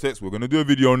said to Specs, we're gonna do a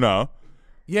video now.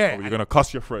 yeah. You're gonna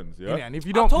cuss your friends. Yeah. And if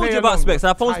you I don't told play you about along, Specs. I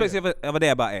you're phoned Specs tired. the other day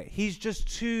about it. He's just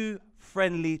too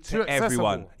friendly to Too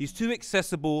everyone. accessible. He's too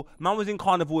accessible. Man was in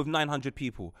Carnival with 900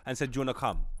 people and said, "Do you wanna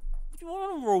come?" I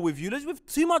want to roll with you. There's with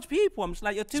too much people. I'm just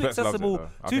like, you're too Specs loves it, accessible, though.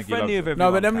 I too think he friendly loves with it. everyone.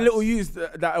 No, but them cats. little youths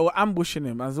that were ambushing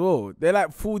him as well. They're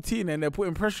like 14 and they're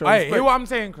putting pressure on Hey, Specs. hear what I'm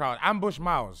saying, crowd? Ambush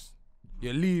Miles.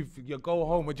 You leave, you go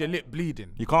home with your lip bleeding.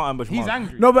 You can't ambush He's Miles.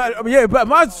 angry. No, but yeah, but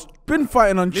man's been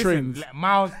fighting on Listen, trains.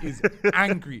 Miles is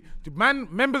angry. The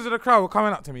members of the crowd were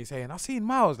coming up to me saying, "I've seen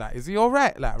Miles. Like, is he all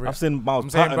right? Like, I've seen Miles. I'm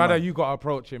saying, pattern, brother, man. you gotta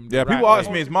approach him. the Yeah. right People ask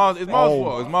way." me, is Miles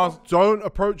what? Is Miles? Don't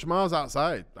approach Miles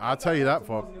outside. I'll tell you that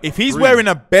for. If he's free. wearing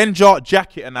a Benjart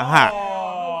jacket and a hat,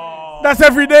 That's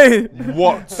every day.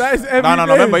 what? That is every No.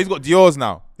 day. Remember, he's got Dior's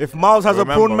now. If Miles has a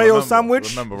prawn mayo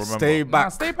sandwich, remember. stay Nah,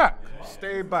 back. stay back.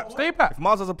 Stay back. Stay back. If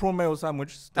Miles has a prawn mayo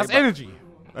sandwich, stay That's back. energy.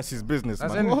 That's his business,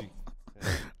 That's man. energy.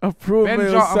 A pro Ben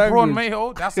mayo Jar and prawn sandwich.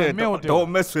 mayo. That's Yeah, a meal deal.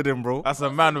 don't mess with him, bro. That's a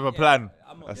man with a plan.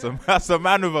 That's a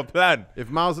man with a plan. If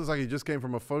Miles looks like he just came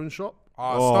from a phone shop,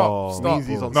 Oh, Stop. means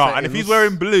he's on No, and if he's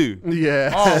wearing blue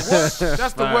Yeah. Oh, what?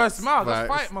 That's the worst mouth. That's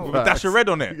Facts. fight mode. with a dash of red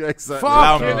on it, Yeah, exactly.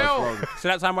 Fucking Loud hell. So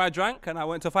that time where I drank and I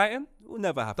went to fight him, it will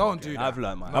never happen. Don't again. do that. I've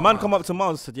learned, man. A man come up to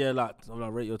Miles and said, yeah, like, I'm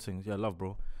like, rate your things. Yeah, love,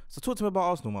 bro. So talk to me about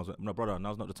Arsenal, Miles. No, brother,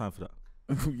 now's not the time for that.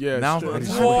 Yeah, Now's straight. not the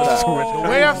time for that. The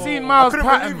way I've seen Miles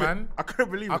pattern, man. I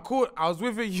couldn't believe I was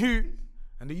with a youth,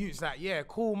 and the youth's like, yeah,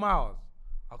 call Miles.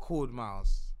 I called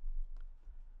Miles.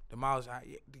 The Miles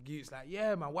like, the youth's like,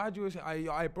 yeah, man, why'd you say,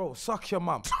 hey, bro, suck your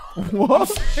mum. What?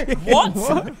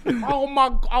 What? Oh my,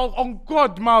 on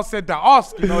God, Miles said that.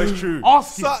 Ask him. No, it's true.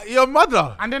 Ask him. Your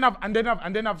mother. And then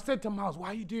I've said to Miles,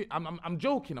 why you do it? I'm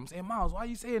joking. I'm saying, Miles, why are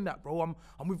you saying that, bro?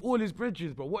 I'm with all his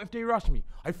bridges, bro. What if they rush me?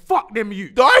 I fuck them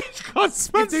you.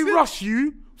 If they rush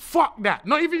you, fuck that.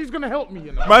 Not even he's gonna help me,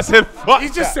 you know. Man said, fuck He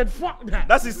just said, fuck that.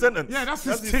 That's his sentence. Yeah, that's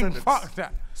his thing. sentence. Fuck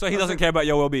that. So he doesn't care about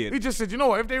your well-being. He just said, you know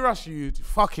what? If they rush you,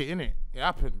 fuck it, innit? It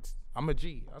happened. I'm a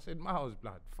G. I said, Miles,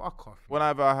 blood. Fuck off.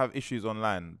 Whenever I have issues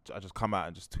online, I just come out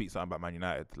and just tweet something about Man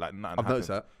United. Like nothing I've noticed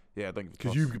happens. that. Yeah, I don't give a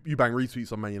Because toss. you bang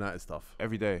retweets on Man United stuff.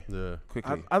 Every day, Yeah.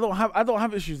 quickly. I don't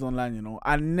have issues online, you know.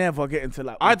 I never get into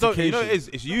like. I don't. You know, altercations.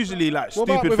 it's usually like What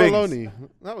about stupid with things. Aloni?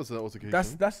 That was an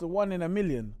altercation. That's the one in a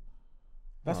million.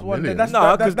 That's Oh, one. million? That's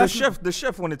No, because that's the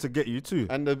chef wanted to get you too.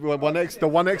 And the one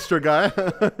extra guy.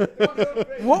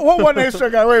 What one extra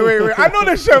guy? Wait. I know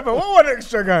the chef. But what one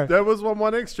extra guy? There was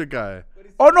one extra guy.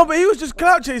 Oh no, but he was just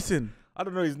clout chasing. I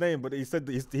don't know his name, but he said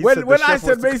that he said When the I chef said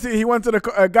wants to- basically he wanted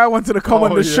a guy wanted to come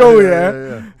on Oh, the yeah, show,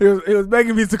 yeah. he was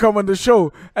begging me to come on the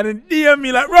show, and then DM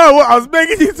me like, bro, what? I was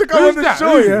begging you to come Who's on the that?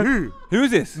 show, Who? yeah. Who? Who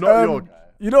is this? Not your guy.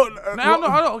 You know,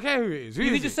 I don't care who it is. Who You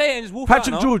is can it? just say it and just walk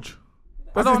Patrick out, no? George.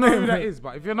 I That's don't his know name. who that is,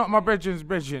 but if you're not my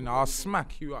brethren, I'll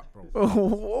smack you up, bro.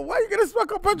 Why are you gonna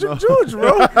smack up Patrick George,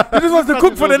 bro? He just wants to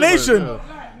cook for the nation.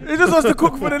 He just wants to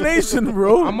cook for the nation,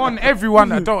 bro. I'm on everyone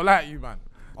that don't like you, man.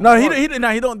 No,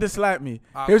 he don't dislike me.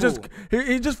 He was cool. just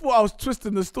he just thought I was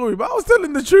twisting the story, but I was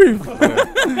telling the truth.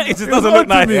 It just It was doesn't look on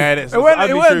to nice. me. Yeah, that's it weren't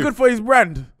ugly truth. good for his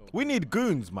brand. We need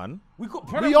goons, man. We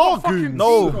are goons.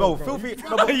 No, filthy.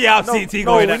 Yeah, I've seen Tego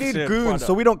No, in we that need shit, goons brother.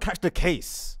 so we don't catch the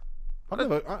case.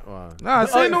 Nah,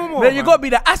 say no more. Then you man. gotta be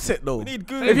the asset though. We need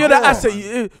goons. If you're the bro. asset,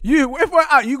 you if we're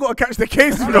out, you gotta catch the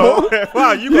case, bro.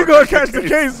 Wow, You gotta catch the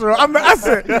case, bro. I'm the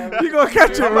asset. You gotta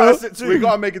catch it, bro. We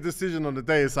gotta make a decision on the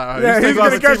day. It's like, Yeah, he's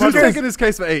gonna catch the who's case. taking this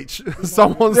case for H?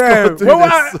 Someone's Yeah, got to do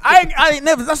well, this. I ain't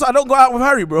never. That's why I don't go out with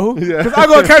Harry, bro. Because I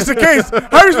gotta catch the case.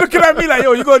 Harry's looking at me like,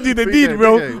 yo, you gotta do the Big deed, game,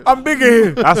 bro. big game. I'm bigger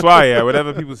here. That's why, yeah.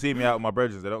 Whenever people see me out with my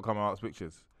brethren, they don't come out with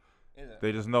pictures.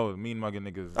 They just know mean mugging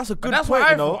niggas. That's a good That's point,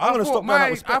 what you know. I'm gonna stop going out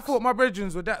with I specs. thought my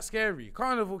brethren were that scary.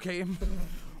 Carnival came.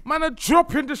 Man, are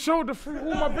dropping the shoulder through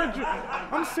all my brethren.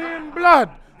 I'm seeing blood.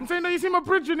 I'm saying, no, you see my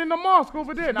brethren in the mask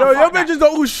over there. Nah, No, your fuck that. bitches are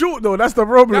all short though. That's the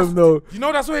problem, though. You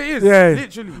know that's what it is. Yeah,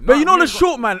 Literally. But Nah, you know we the ain't got-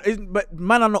 short man, but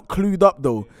man are not clued up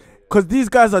though, because these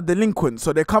guys are delinquent.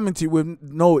 So they're coming to you with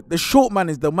no. The short man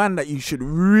is the man that you should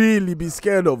really be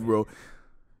scared of, bro.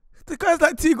 The guys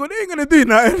like Tego, they ain't gonna do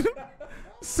nothing.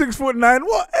 6'9",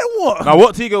 what? And what? Now,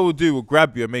 what Tego will do will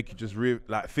grab you and make you just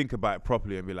think about it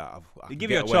properly and be like, I They can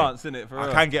give you a get away. chance, innit? For I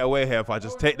real. can get away here if I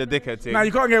just take the dickhead thing. Nah,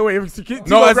 you can't get away. If No,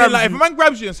 Tego as in, grabs like, if you- a man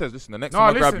grabs you and says, listen, the next No,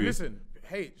 time I grab you. listen.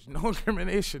 Hey, no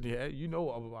incrimination, yeah? You know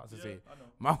what I'm about to say.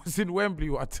 Man was in Wembley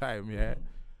one time, yeah?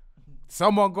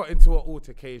 Someone got into an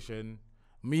altercation.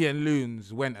 Me and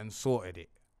Loons went and sorted it.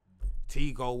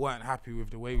 Tego weren't happy with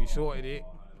the way we sorted it.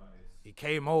 He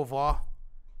came over.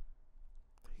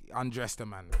 He undressed the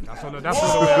man. That's all. That's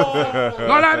all the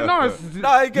way. No, it's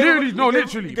Nah, he gave him- literally, he no, gave-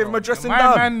 literally. he gave him bro. a dressing My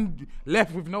down. man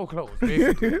left with no clothes,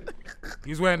 basically.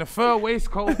 He's wearing a fur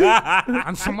waistcoat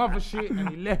and some other shit, and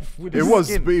he left with his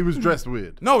skin. But he was dressed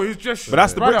weird. No, he was just. But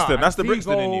that's the brother, Brixton. That's the and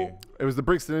Brixton in Tego, you. It was the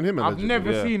Brixton in him. I've allegedly.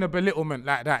 never Yeah. seen a belittlement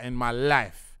like that in my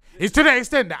life. It's to the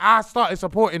extent that I started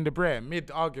supporting the Brer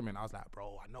mid-argument. I was like,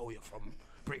 bro, I know you're from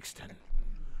Brixton,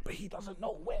 but he doesn't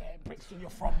know where in Brixton you're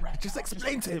from, right? Just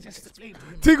explain to him. Just explain to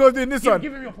him. Tego's doing this one.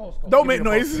 Give him your postcode. Don't Give make him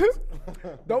your noise.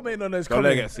 postcode. Don't make no noise. Don't Come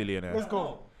let it here. get silly in there. Let's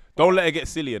go. Don't let it get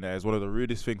silly in there. It's one of the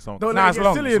rudest things someone Don't can let Nah, it it's get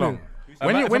long. silly It's in long. it.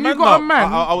 When If you man- got a no,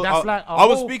 man, I that's like a I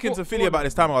was whole speaking to foot Philly about forward.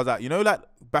 this time. I was like, you know, like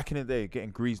back in the day,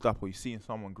 getting greased up or you seeing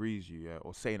someone grease you, yeah,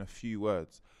 or saying a few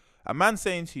words. A man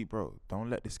saying to you, bro, don't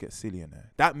let this get silly in there.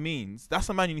 That means that's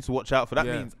a man you need to watch out for. That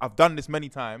Yeah. means I've done this many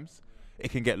times. It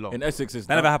can get long. In Essex, is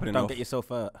That never happened, Don't though. get yourself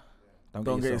hurt.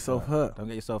 Don't get yourself hurt. Don't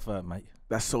get yourself hurt, mate.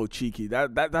 That's so cheeky.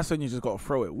 That's when you just gotta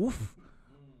throw it. Woof.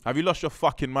 Have you lost your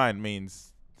fucking mind?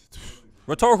 Means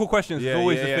Rhetorical questions is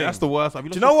always the thing. That's the worst. Have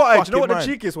Do you know what? Do you know what the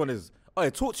cheekiest one is? Oh,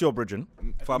 talk to your brethren.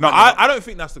 No, I don't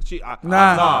think that's the cheat.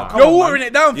 Nah, come you're on, watering man.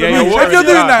 it down for Yeah, me. you're If watering you're it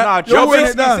doing down. that, Nah, you're You're watering it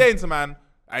basically down. saying to man,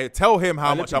 I tell him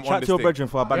how much I'm on Chat this to your thing. brethren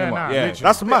before I bang him nah, up. Yeah. literally.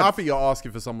 That's mad. I think you're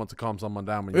asking for someone to calm someone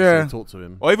down when you Yeah. talk to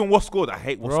him. Or even what scored. I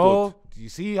hate what Bro, scored. do you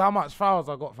see how much fouls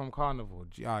I got from Carnival?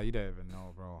 You don't even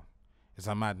know, bro. It's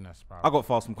a madness, bro. I got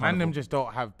fouls from Man, Carnival. them just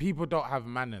don't have. People don't have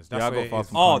manners. That's Yeah, I what got it fouls is.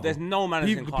 from Oh, Carnival. there's no manners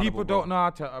in People, Carnival, bro. don't know how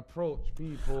to approach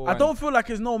people. I and- don't feel like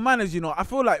it's no manners, you know. I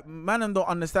feel like man don't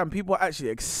understand. People are actually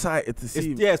excited to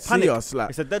see, It's see panic. us, like,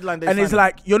 It's a deadline day. and it's signing.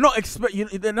 like you're not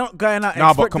they're not going out.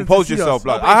 Nah, but expecting compose to see yourself, us.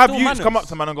 blood. but I it's have still youths come manners. up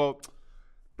to man and go,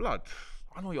 blood,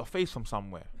 I know your face from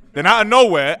somewhere. Then out of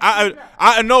nowhere,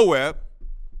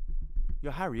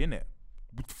 you're Harry, innit?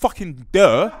 Fucking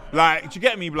duh. Like, do you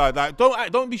get me, blood? Like,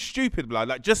 don't be stupid, blood.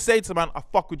 Like, just say to man, I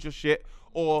fuck with your shit,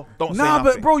 or don't say Nah,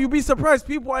 nothing. but bro, you'll be surprised.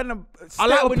 People are in a state I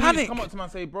like of when panic. you come up to man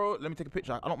and say, bro, let me take a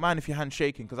picture. I don't mind if your hand's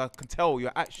shaking because I can tell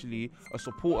you're actually a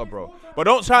supporter, bro. But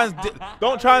don't try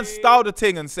and style the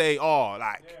thing and say, oh,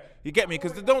 like, you get me?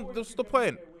 Because that's the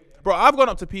point. Bro, I've gone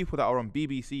up to people that are on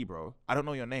BBC, bro. I don't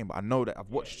know your name, but I know that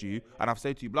I've watched you and I've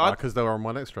said to you, blood. Because they were on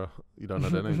One Extra. You don't know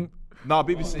their name. Nah,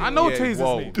 BBC. I know yeah, Taser's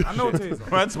whoa. name. I know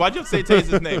Taser. Man, so why'd you say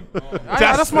Taser's name?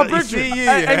 That's my bridge.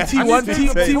 And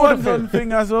T1's on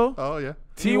thing as well. Oh, yeah.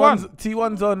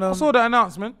 T1's on. I saw the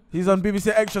announcement. He's on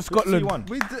BBC Extra Scotland.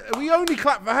 T1. We only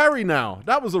clap for Harry now.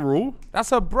 That was a rule.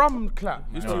 That's a Brum clap.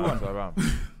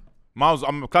 Miles,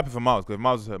 I'm clapping for Miles because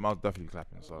Miles definitely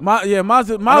clapping. So. Miles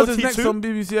is next T2. on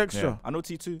BBC Extra. Yeah. I know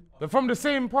T2. They're from the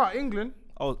same part, England.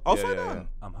 Oh, Yeah.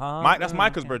 I'm hard. Mike, that's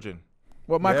Micah's bridging.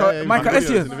 What, Yeah, Micah he's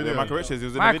in the Essien? video. Yeah, Michael Richards, he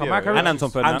was in Michael, the video. Michael yeah. And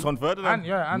Anton Ferdinand. Anton Ferdinand.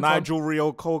 Anton. Nigel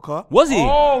Rio Coca. Was he?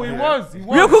 Oh, he was.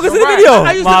 Real Cookers in the You're right. video.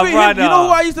 I used to My think him, brother. you know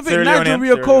what I used to think? Sierra Nigel Leonean,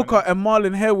 Rio Sierra Coker and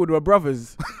Marlon Harewood were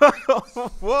brothers.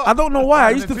 I don't know why. I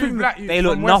used to think They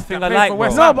look nothing alike, bro.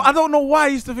 no, but I don't know why I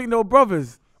used to think they were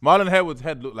brothers. Marlon Harewood's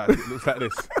head looks like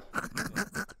this.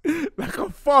 Like a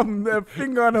thumb, their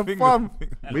finger and a thumb.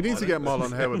 We need to get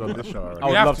Marlon Harewood on this show. I reckon. I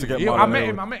would love to get Marlon I met Harewood.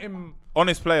 him. I met him.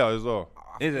 Honest player as well.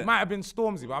 Is It it? might have been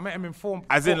Stormzy, but I met him in form.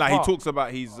 As in, like, he Park. talks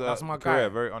about his That's my career,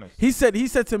 guy. very honest. He said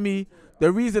to me,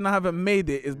 the reason I haven't made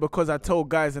it is because I told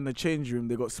guys in the change room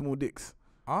they got small dicks.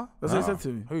 Huh? That's what he said to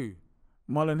me. Who?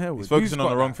 Marlon He's Harewood. focusing on got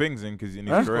the wrong that? things in his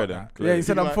Huh? career got then. that? Yeah, he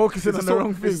said I'm Like, focusing it's on the the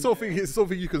wrong It's thing. the sort of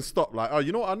thing you can stop. Like, oh,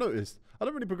 you know what I noticed? I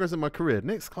don't really progress in my career.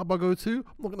 Next club I go to, I'm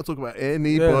not going to talk about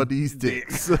anybody's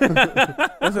dicks. That's what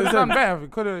he He's done said. better. We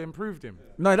could have improved him.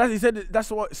 No, he said that's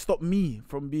what stopped me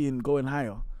from going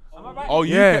higher. Oh,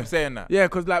 you Yeah. kept saying that. Yeah,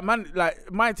 because like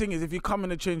my thing is if you come in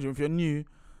the change room, if you're new,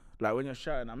 like when you're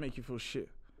shouting, I make you feel shit.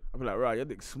 I'll be like, right, your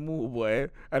dick's small, boy,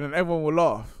 and then everyone will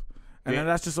laugh. And then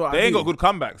that's just what They I ain't do. got good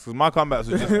comebacks because my comebacks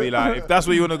would just be like, if that's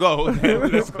where you want to go,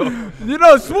 then let's go. You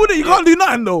know, smaller, you can't do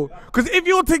nothing though. Because if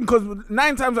your thing, because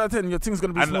 9 times out of 10, your thing's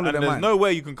gonna be And smaller than there's mine. no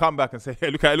way you can come back and say, hey,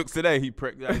 look how it looks today. He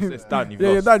pricked. It's done. You've Yeah,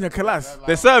 you're lost. done. You're class.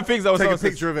 There's certain things that was Take a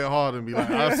picture of it hard and be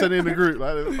like, I'll send it in the group.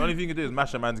 Like, The only thing you can do is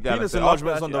mash a man's gal. Penis and say,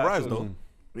 enlargement is oh, on the actually, rise, actually,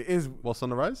 though. It is. what's on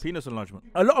the rise? Penis enlargement.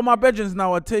 A lot of my bedrooms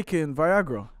now are taking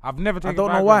Viagra. I've never taken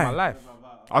don't know Viagra why. in my life.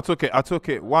 I took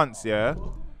it once, yeah,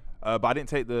 but I didn't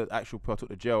take the actual pill. I took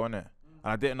the gel, innit? And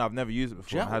I didn't. I've never used it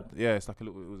before. Gel? It's like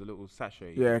it was a little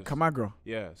sachet. Yeah, It was- Camagra.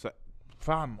 Yeah. So,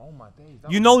 fam, oh my days.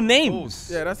 that You was know cool. names.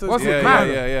 Yeah, that's What's Yeah, it, yeah, man?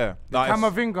 yeah. Nah, it's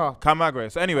Camavinga.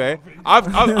 Camagra. So anyway,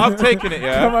 I've taken it,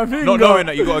 yeah. Camavinga. Not knowing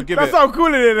that you gotta give That's it. how I'm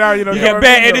calling it now, you know. You get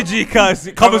bare energy, cuz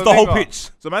it covers the whole pitch.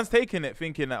 So man's taking it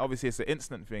thinking that obviously it's an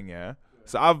instant thing, yeah.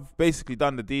 So I've basically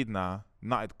done the deed now,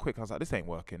 nutted quick. I was like, this ain't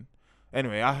working.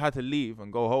 Anyway, I had to leave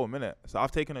and go home, innit? So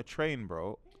I've taken a train,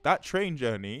 bro. That train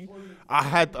journey, I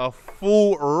had a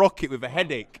full rocket with a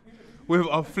headache. With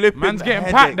a flipping Man's getting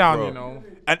headache, packed down, bro. you know.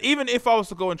 And even if I was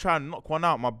to go and try and knock one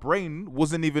out, my brain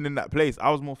wasn't even in that place.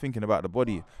 I was more thinking about the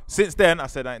body. Since then, I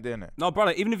said I ain't doing it. No,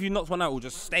 brother, even if you knocked one out, it will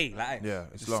just stay like Yeah,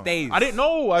 it's just long. stays. I didn't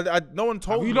know. No one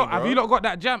told me. Have you lot got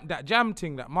that jam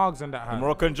thing that Margs and that had?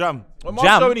 Moroccan jam. Well, Mark's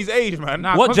Jam? showing his age, man.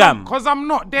 Nah, What 'cause jam? Because I'm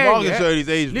not there Mark is yet. showing his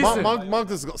age. Listen. Mark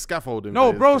has got scaffolding.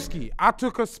 No, for his thing. broski. I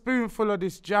took a spoonful of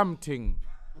this jam thing.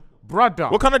 Brother.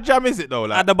 What kind of jam is it though?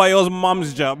 Like, Adebayo's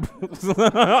mum's job.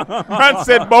 man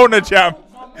said boner jam.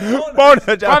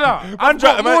 Boner jam. Brother, I've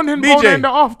got morning boner in the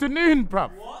afternoon,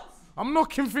 bruv. I'm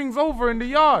knocking things over in the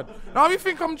yard. Now you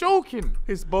think I'm joking?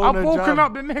 His I've boner woken jam.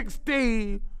 up the next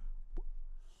day.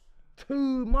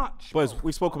 Too much. Boys,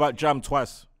 we spoke about jam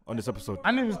twice on this episode.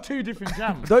 And it was 2 different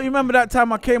jams. Don't you remember that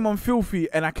time I came on Filthy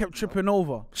and I kept tripping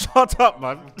over? Shut up,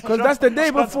 man. Because that's the day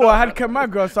before I had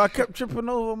Camagra, so I kept tripping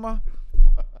over, man.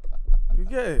 You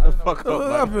get it? Fuck up, What's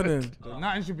man. happening?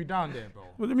 Nothing should be down there, bro.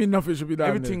 What do you mean nothing should be done?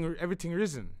 Everything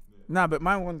risen. Nah, but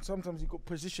my one, sometimes you got to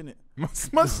position it.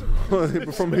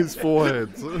 From his forehead.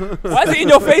 Why is it in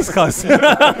your face, cuz? I don't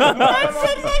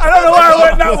know why I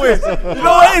went that way. You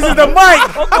know what it is? It's the mic.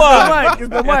 It's the mic. It's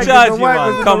the Charge mic. you, man.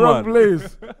 It's the Come wrong on.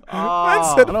 place.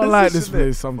 I don't like this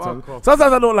place sometimes. Sometimes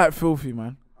I don't like filthy,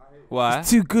 man. Why? It's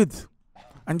too good.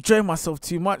 I enjoy myself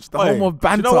too much. The Wait, whole of do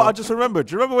banter. you know what I just remembered?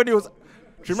 Do you remember when he was? Do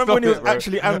you remember when he was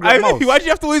actually angry at Miles? Why do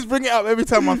you have to always bring it up every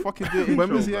time I fucking do it?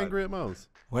 When was he angry at Miles?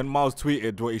 When Miles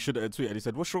tweeted what he shouldn't have tweeted, he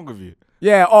said, "What's wrong with you?"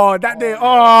 Yeah, that day,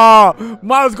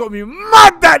 Miles got me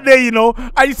mad that day, you know.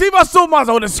 And you see, if I saw Miles,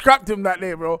 I would have scrapped him that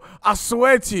day, bro. I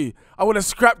swear to you, I would have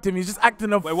scrapped him. He's just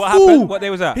acting a Wait, fool. what happened? What day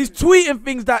was that? He's tweeting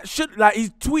things that should, like,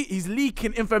 he's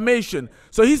leaking information.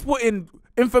 So he's putting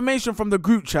information from the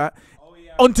group chat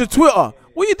onto Twitter.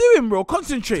 What are you doing, bro?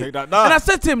 Concentrate. Take that down. And I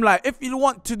said to him, like, if you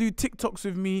want to do TikToks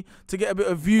with me to get a bit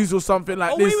of views or something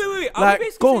like Oh, this, wait. Are like, you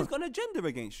basically go saying on. he's got an agenda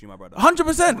against you, my brother?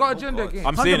 100%. Got agenda again.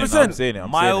 I'm seeing it. 100%. I'm seeing it.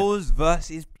 Miles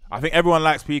versus. I think everyone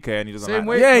likes PK and he doesn't Same like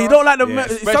way. Yeah, he don't like the Yeah,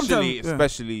 sometimes.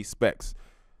 especially Specs.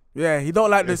 Yeah, he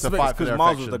don't like the It's a specs. fight for Because their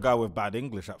Miles was affection. the guy with bad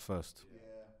English at first.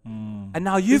 And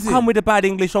now you've Is come it? with the bad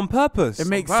English on purpose. It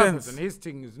makes Purpose, sense. and his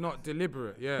thing is not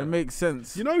deliberate. Yeah. It makes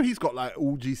sense. You know he's got like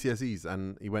all GCSEs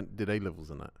and he did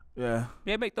A-levels and that. Yeah.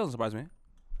 Yeah, mate, doesn't surprise me.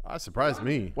 That surprised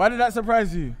me. Why did that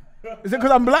surprise you? Is it because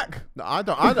I'm black? No, I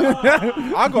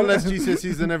got less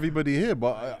GCSEs than everybody here,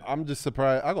 but I'm just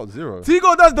surprised. I got 0.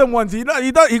 Tego does them ones. He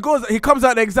comes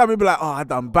out the exam and be like, I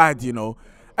done bad, you know.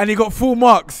 And he got full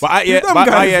marks. But at You year, them by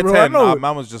guys, year bro, I 10, know.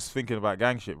 man was just thinking about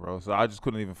gang shit, bro. So I just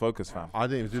couldn't even focus, fam. I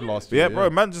didn't even do last Yeah, year. bro,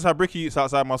 man just had bricky youths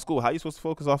outside my school. How you supposed to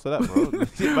focus after that,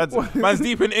 bro? man's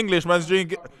deep in English. Man's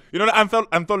doing, you know, the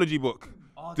anthology book.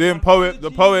 Doing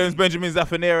the poems, Benjamin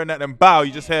Zaffanir and that, then bow,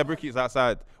 you just hear bricky youths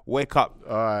outside. Wake up.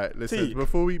 All right, listen. T.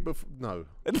 No,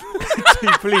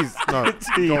 Please. no,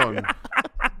 go on,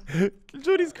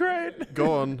 Jordy's crying.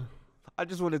 go on. I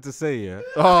just wanted to say, yeah.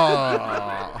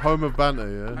 Home of banter,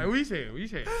 yeah. Hey, what you saying?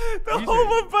 The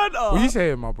whole of banter. What you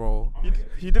saying, my bro?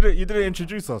 You didn't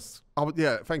introduce us.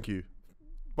 Yeah, thank you.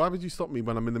 Why would you stop me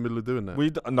when I'm in the middle of doing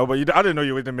that? No, but I didn't know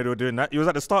you were in the middle of doing that. You was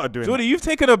at the start of doing Jordy, you've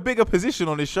taken a bigger position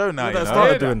on this show now, that. you You was at the know?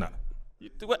 start of doing that.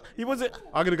 He wasn't.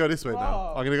 I'm gonna go this way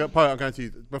now. I'm going to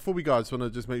you. Before we go, I just want to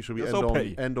just make sure we You're so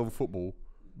petty. end on football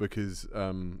because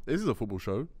this is a football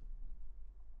show.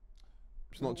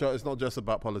 It's not just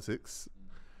about politics.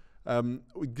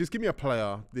 Just give me a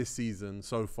player this season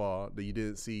so far that you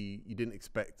didn't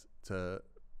expect to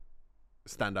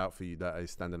stand out for you. That is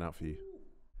standing out for you.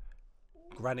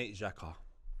 Granit Xhaka.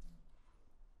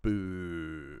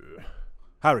 Boo.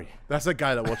 Harry. That's a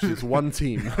guy that watches one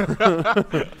team.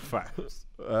 Facts.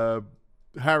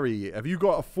 Harry, have you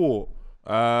got a thought?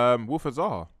 Wilfred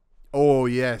Zaha. Oh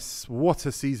yes, what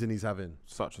a season he's having.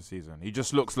 Such a season. He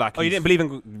just looks like. Oh, you didn't believe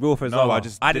in Wilfred No,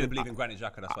 Zaha? I didn't didn't believe in Granit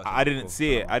Xhaka. That's why I didn't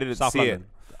see it. I didn't South see London.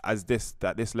 it as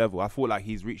at this level. I thought like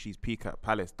he's reached his peak at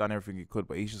Palace, done everything he could,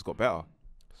 but he's just got better.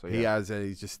 So He yeah, has.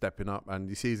 He's just stepping up. And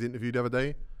you see his interview the other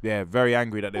day. yeah, very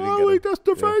angry that they didn't Oh, he get him. does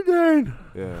defending.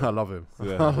 Yeah. I love him.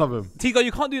 Yeah. I love him. Tego,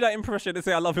 you can't do that impression and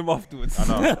say I love him afterwards. I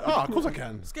know. Oh, of course I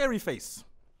can. Scary face.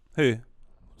 Who?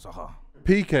 Zaha.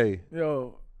 PK,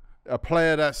 Yo, a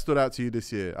player that stood out to you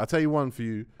this year. I'll tell you one for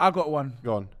you. I got one.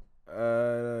 Go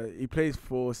on. He plays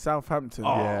for Southampton.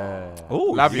 Yeah.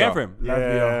 Oh, Lavia. you going for him?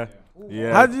 Lavia.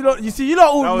 Yeah. How do you lot? You see, you lot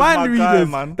all That was mind my guy, readers.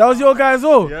 man. That was your guy as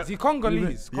well. Yeah. Is he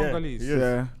Congolese? Congolese.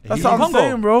 Yeah. That's He's what I'm Congo.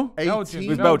 saying, bro. 18.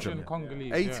 With Belgium.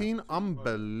 Congolese. 18,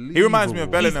 unbelievable. He reminds me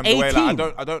of Bellingham the way like,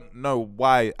 18. I don't know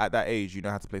why at that age you know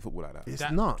how to play football like that. It's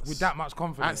That- nuts. With that much At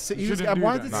confidence. City, You he was- shouldn't do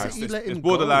why that. did Nah, City it's let him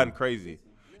borderline go? crazy.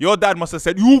 Your dad must have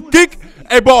said, "You kick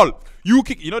a ball. You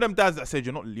kick." You know them dads that said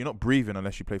you're not breathing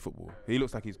unless you play football. He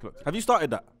looks like he's clocked. Have you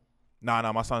started that?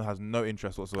 Nah, my son has no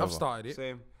interest whatsoever. I've started it.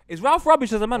 Same. Is Ralph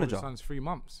rubbish as a My manager? son's 3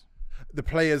 months. The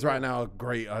players right now are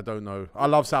great. I don't know. I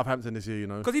love Southampton this year, you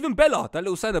know. Because even Bella, that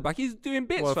little centre back, he's doing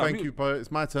bits. Well, fam. thank you, but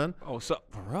it's my turn. Oh, so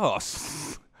for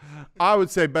us. I would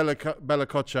say Bella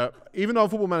Kotchap, even though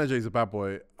Football Manager is a bad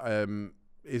boy,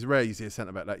 it's rare you see a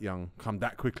centre back that young come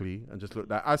that quickly and just look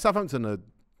that. Southampton are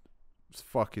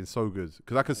fucking so good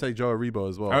because I could say Joe Aribo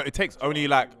as well. It takes only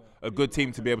like a good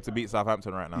team to be able to beat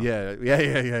Southampton right now. Yeah.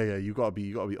 You gotta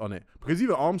be on it because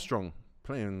even Armstrong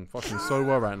playing fucking so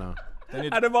well right now.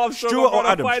 Adam Armstrong. Stuart or on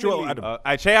Adam? finally. Stuart or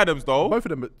Adam? Shea Adams though. Both of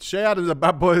them, but Shea Adams is a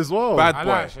bad boy as well. Bad I boy.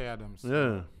 like Shea Adams.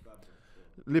 Yeah.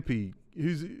 Lippy,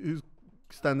 who's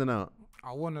standing out?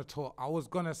 I was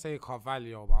gonna say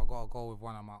Carvalho, but I gotta go with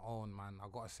one of my own, man. I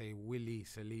gotta say Willie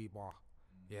Saliba.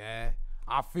 Yeah,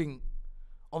 I think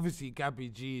obviously Gabby,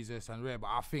 Jesus, and Ray, but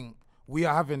I think we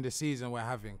are having the season we're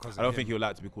having. Cause I don't think he would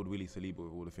like to be called Willie Saliba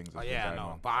with all the things. Oh, yeah, going no,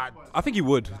 on. but I think he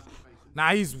would.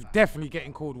 Nah, he's definitely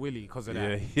getting called Willie because of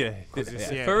that. Yeah. 'Cause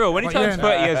it's- yeah. For real, when he But turns yeah,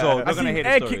 30 years old, I they're gonna seen hear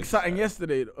Air the kick stories. something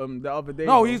yesterday, the other day.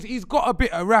 No, bro. he's got a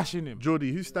bit of rash in him.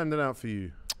 Jordy, who's standing out for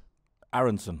you?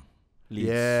 Aronson. Leeds.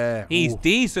 Yeah. He's Ooh.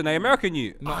 decent, the American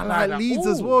youth. I Not like bad at Leeds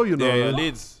all. as well, you know. Yeah, man.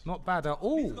 Leeds. Not bad at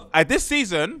all. This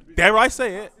season, dare I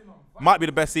say it, might be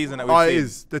the best season that we've Oh, it seen.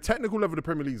 is. The technical level of the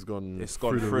Premier League's gone. It's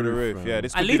gone through the roof. man. Yeah,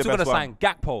 this could And be Leeds the are best gonna one.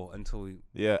 sign Gakpo until we.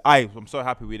 Yeah, I'm so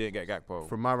happy we didn't get Gakpo.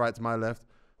 From my right to my left,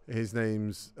 his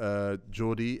name's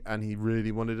Jordy, and he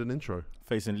really wanted an intro.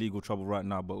 Facing legal trouble right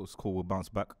now, but it's cool. We'll bounce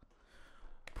back.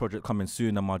 Project coming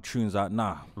soon, and my tune's out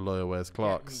now. Lawyer wears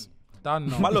Clarks. Done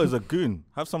now. My lawyer's a goon.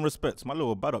 Have some respect. My lawyer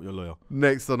will bad up your lawyer.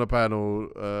 Next on the panel,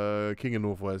 King of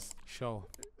Northwest. Show.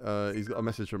 He's got a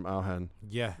message from Alhan.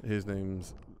 Yeah. His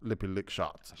name's Lippy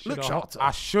Lickshot.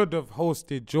 I should have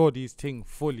hosted Jordy's thing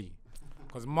fully.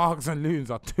 Because Marks and Loons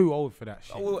are too old for that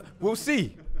shit. We'll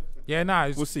see. Yeah,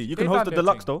 nah. We'll see. You they can host done the their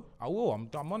deluxe thing. though. I will.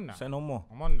 I'm on that. Say no more.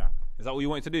 I'm on that. Is that what you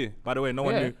wanted to do? By the way, no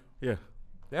one Yeah. knew. Yeah.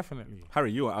 Definitely.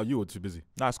 Harry, you were too busy.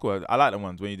 Nah, it's cool. I like them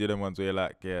ones when you do them ones where you're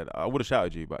like, yeah, I would have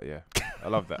shouted you, but yeah, I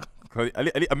love that. 'Cause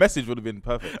a message would have been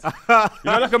perfect.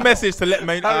 You know, like a message to let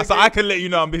me, so I can let you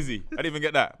know I'm busy. I didn't even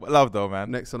get that. But love though,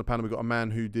 man. Next on the panel, we got a man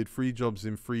who did 3 jobs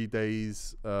in 3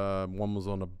 days. One was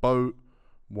on a boat,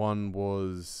 one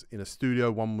was in a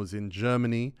studio, one was in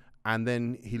Germany, and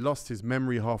then he lost his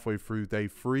memory halfway through day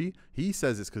 3. He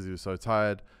says it's because he was so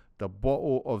tired. The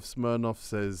bottle of Smirnoff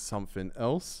says something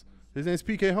else. His name's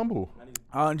PK Humble.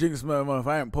 I don't drink Smirnoff.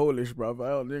 I ain't Polish, bruv.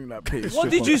 I don't drink that piss. What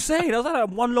did you say? That was like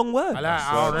one long word. I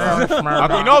like You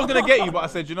know I was gonna get you, but I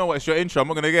said, you know what? It's your intro. I'm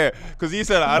not gonna get it because you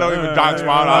said I don't even dance, man.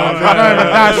 I don't even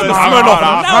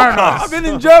dance, I've been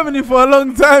in Germany for a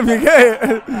long time, you get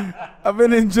it? I've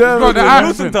been in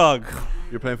Germany. Dog.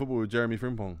 You're playing football with Jeremy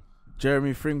Frimpong.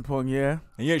 Jeremy Frimpong, yeah.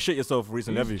 And you ain't shit yourself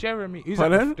recently, have you? Who's Jeremy? Who's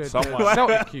Pardon? the Someone.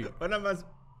 Celtic cute?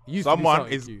 Used to be Someone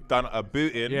Celtic is cute. done a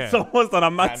booting. Yeah. Someone's done a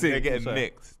And they're matic. getting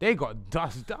nicked. They got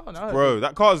dust down. Bro,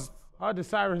 that car's I heard the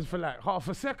sirens for like half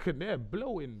a second. They're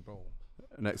blowing, bro.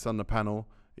 Next on the panel,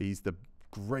 he's the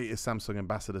greatest Samsung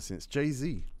ambassador since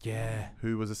Jay-Z, Yeah.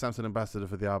 who was a Samsung ambassador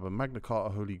for the album Magna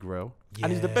Carta Holy Grail.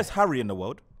 And he's the best Harry in the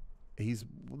world. He's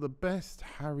the best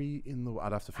Harry in the world.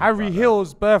 I'd have to think Harry about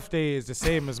Hill's birthday is the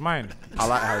same as mine. that. I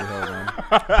like Harry Hill, man.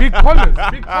 Big collars.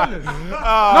 Big collars.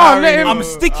 No, let him. I'm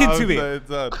sticking to it.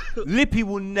 so done. Lippy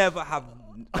will never have.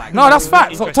 Like, No, that's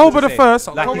facts. interesting October to the say. 1st.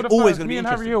 Like, October it's the always 1st. gonna Me be and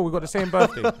Harry interesting. Hill, we got the same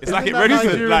birthday. It's like it Isn't that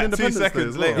registered Nigerian like 2 Independence Day seconds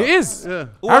as well? later. It is. Yeah.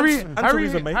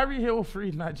 Theresa May. Harry Hill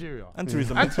freed Nigeria. And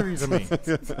Theresa May. And Theresa May.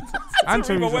 And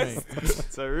Theresa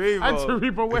May. And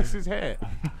Tariba West's hair.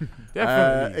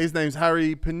 Definitely. His name's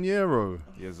Harry Pinero.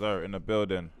 Yes, sir. In the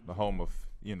building, the home of,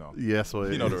 Yes, what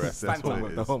it You know the is. rest. That's what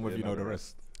it The is. home of you know the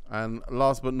rest. And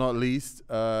last but not least,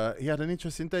 he had an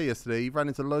interesting day yesterday. He ran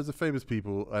into loads of famous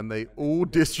people, and they all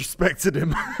disrespected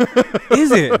him.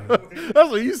 Is it? That's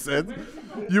what you said.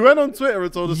 You went on Twitter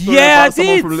and told a story Yeah, I about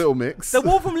someone did. from Little Mix. The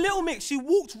one from Little Mix, she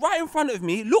walked right in front of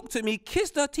me, looked at me,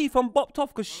 kissed her teeth and bopped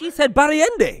off because she said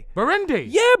Barriende. Burundi.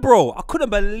 Yeah, bro. I couldn't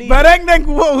believe But it. then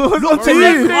what was on to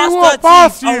you. They Crossed walk her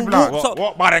past teeth you, and blood. walked up.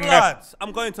 What Barriende? Blood,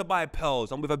 I'm going to buy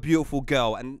pearls. I'm with a beautiful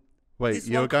girl. And Wait, this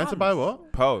you were one going to comes. buy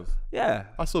what? Pose. yeah.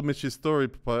 I saw Mitch's story,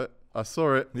 but I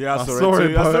saw it. Yeah, I saw it saw too.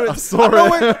 it. I saw but it. I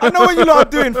saw it. I know when you lot are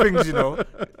doing things, you know.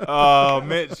 Oh,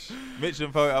 Mitch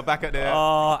and Fo are back at there.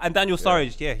 And Daniel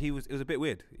Sturridge, yeah, it was a bit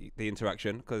weird, the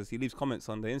interaction, because he leaves comments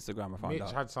on the Instagram, I found Mitch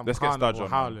out. had some Let's get carnival Sturridge on, man.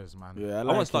 howlers, man. Yeah, I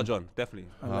want to start John, definitely.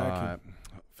 Alright.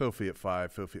 Filthy at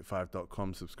 5,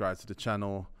 filthyat5.com. Subscribe to the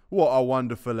channel. What a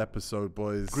wonderful episode,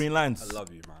 boys. Green lines. I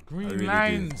love you, man. I Green really do.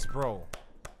 lines, bro.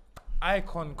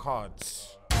 Icon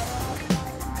cards.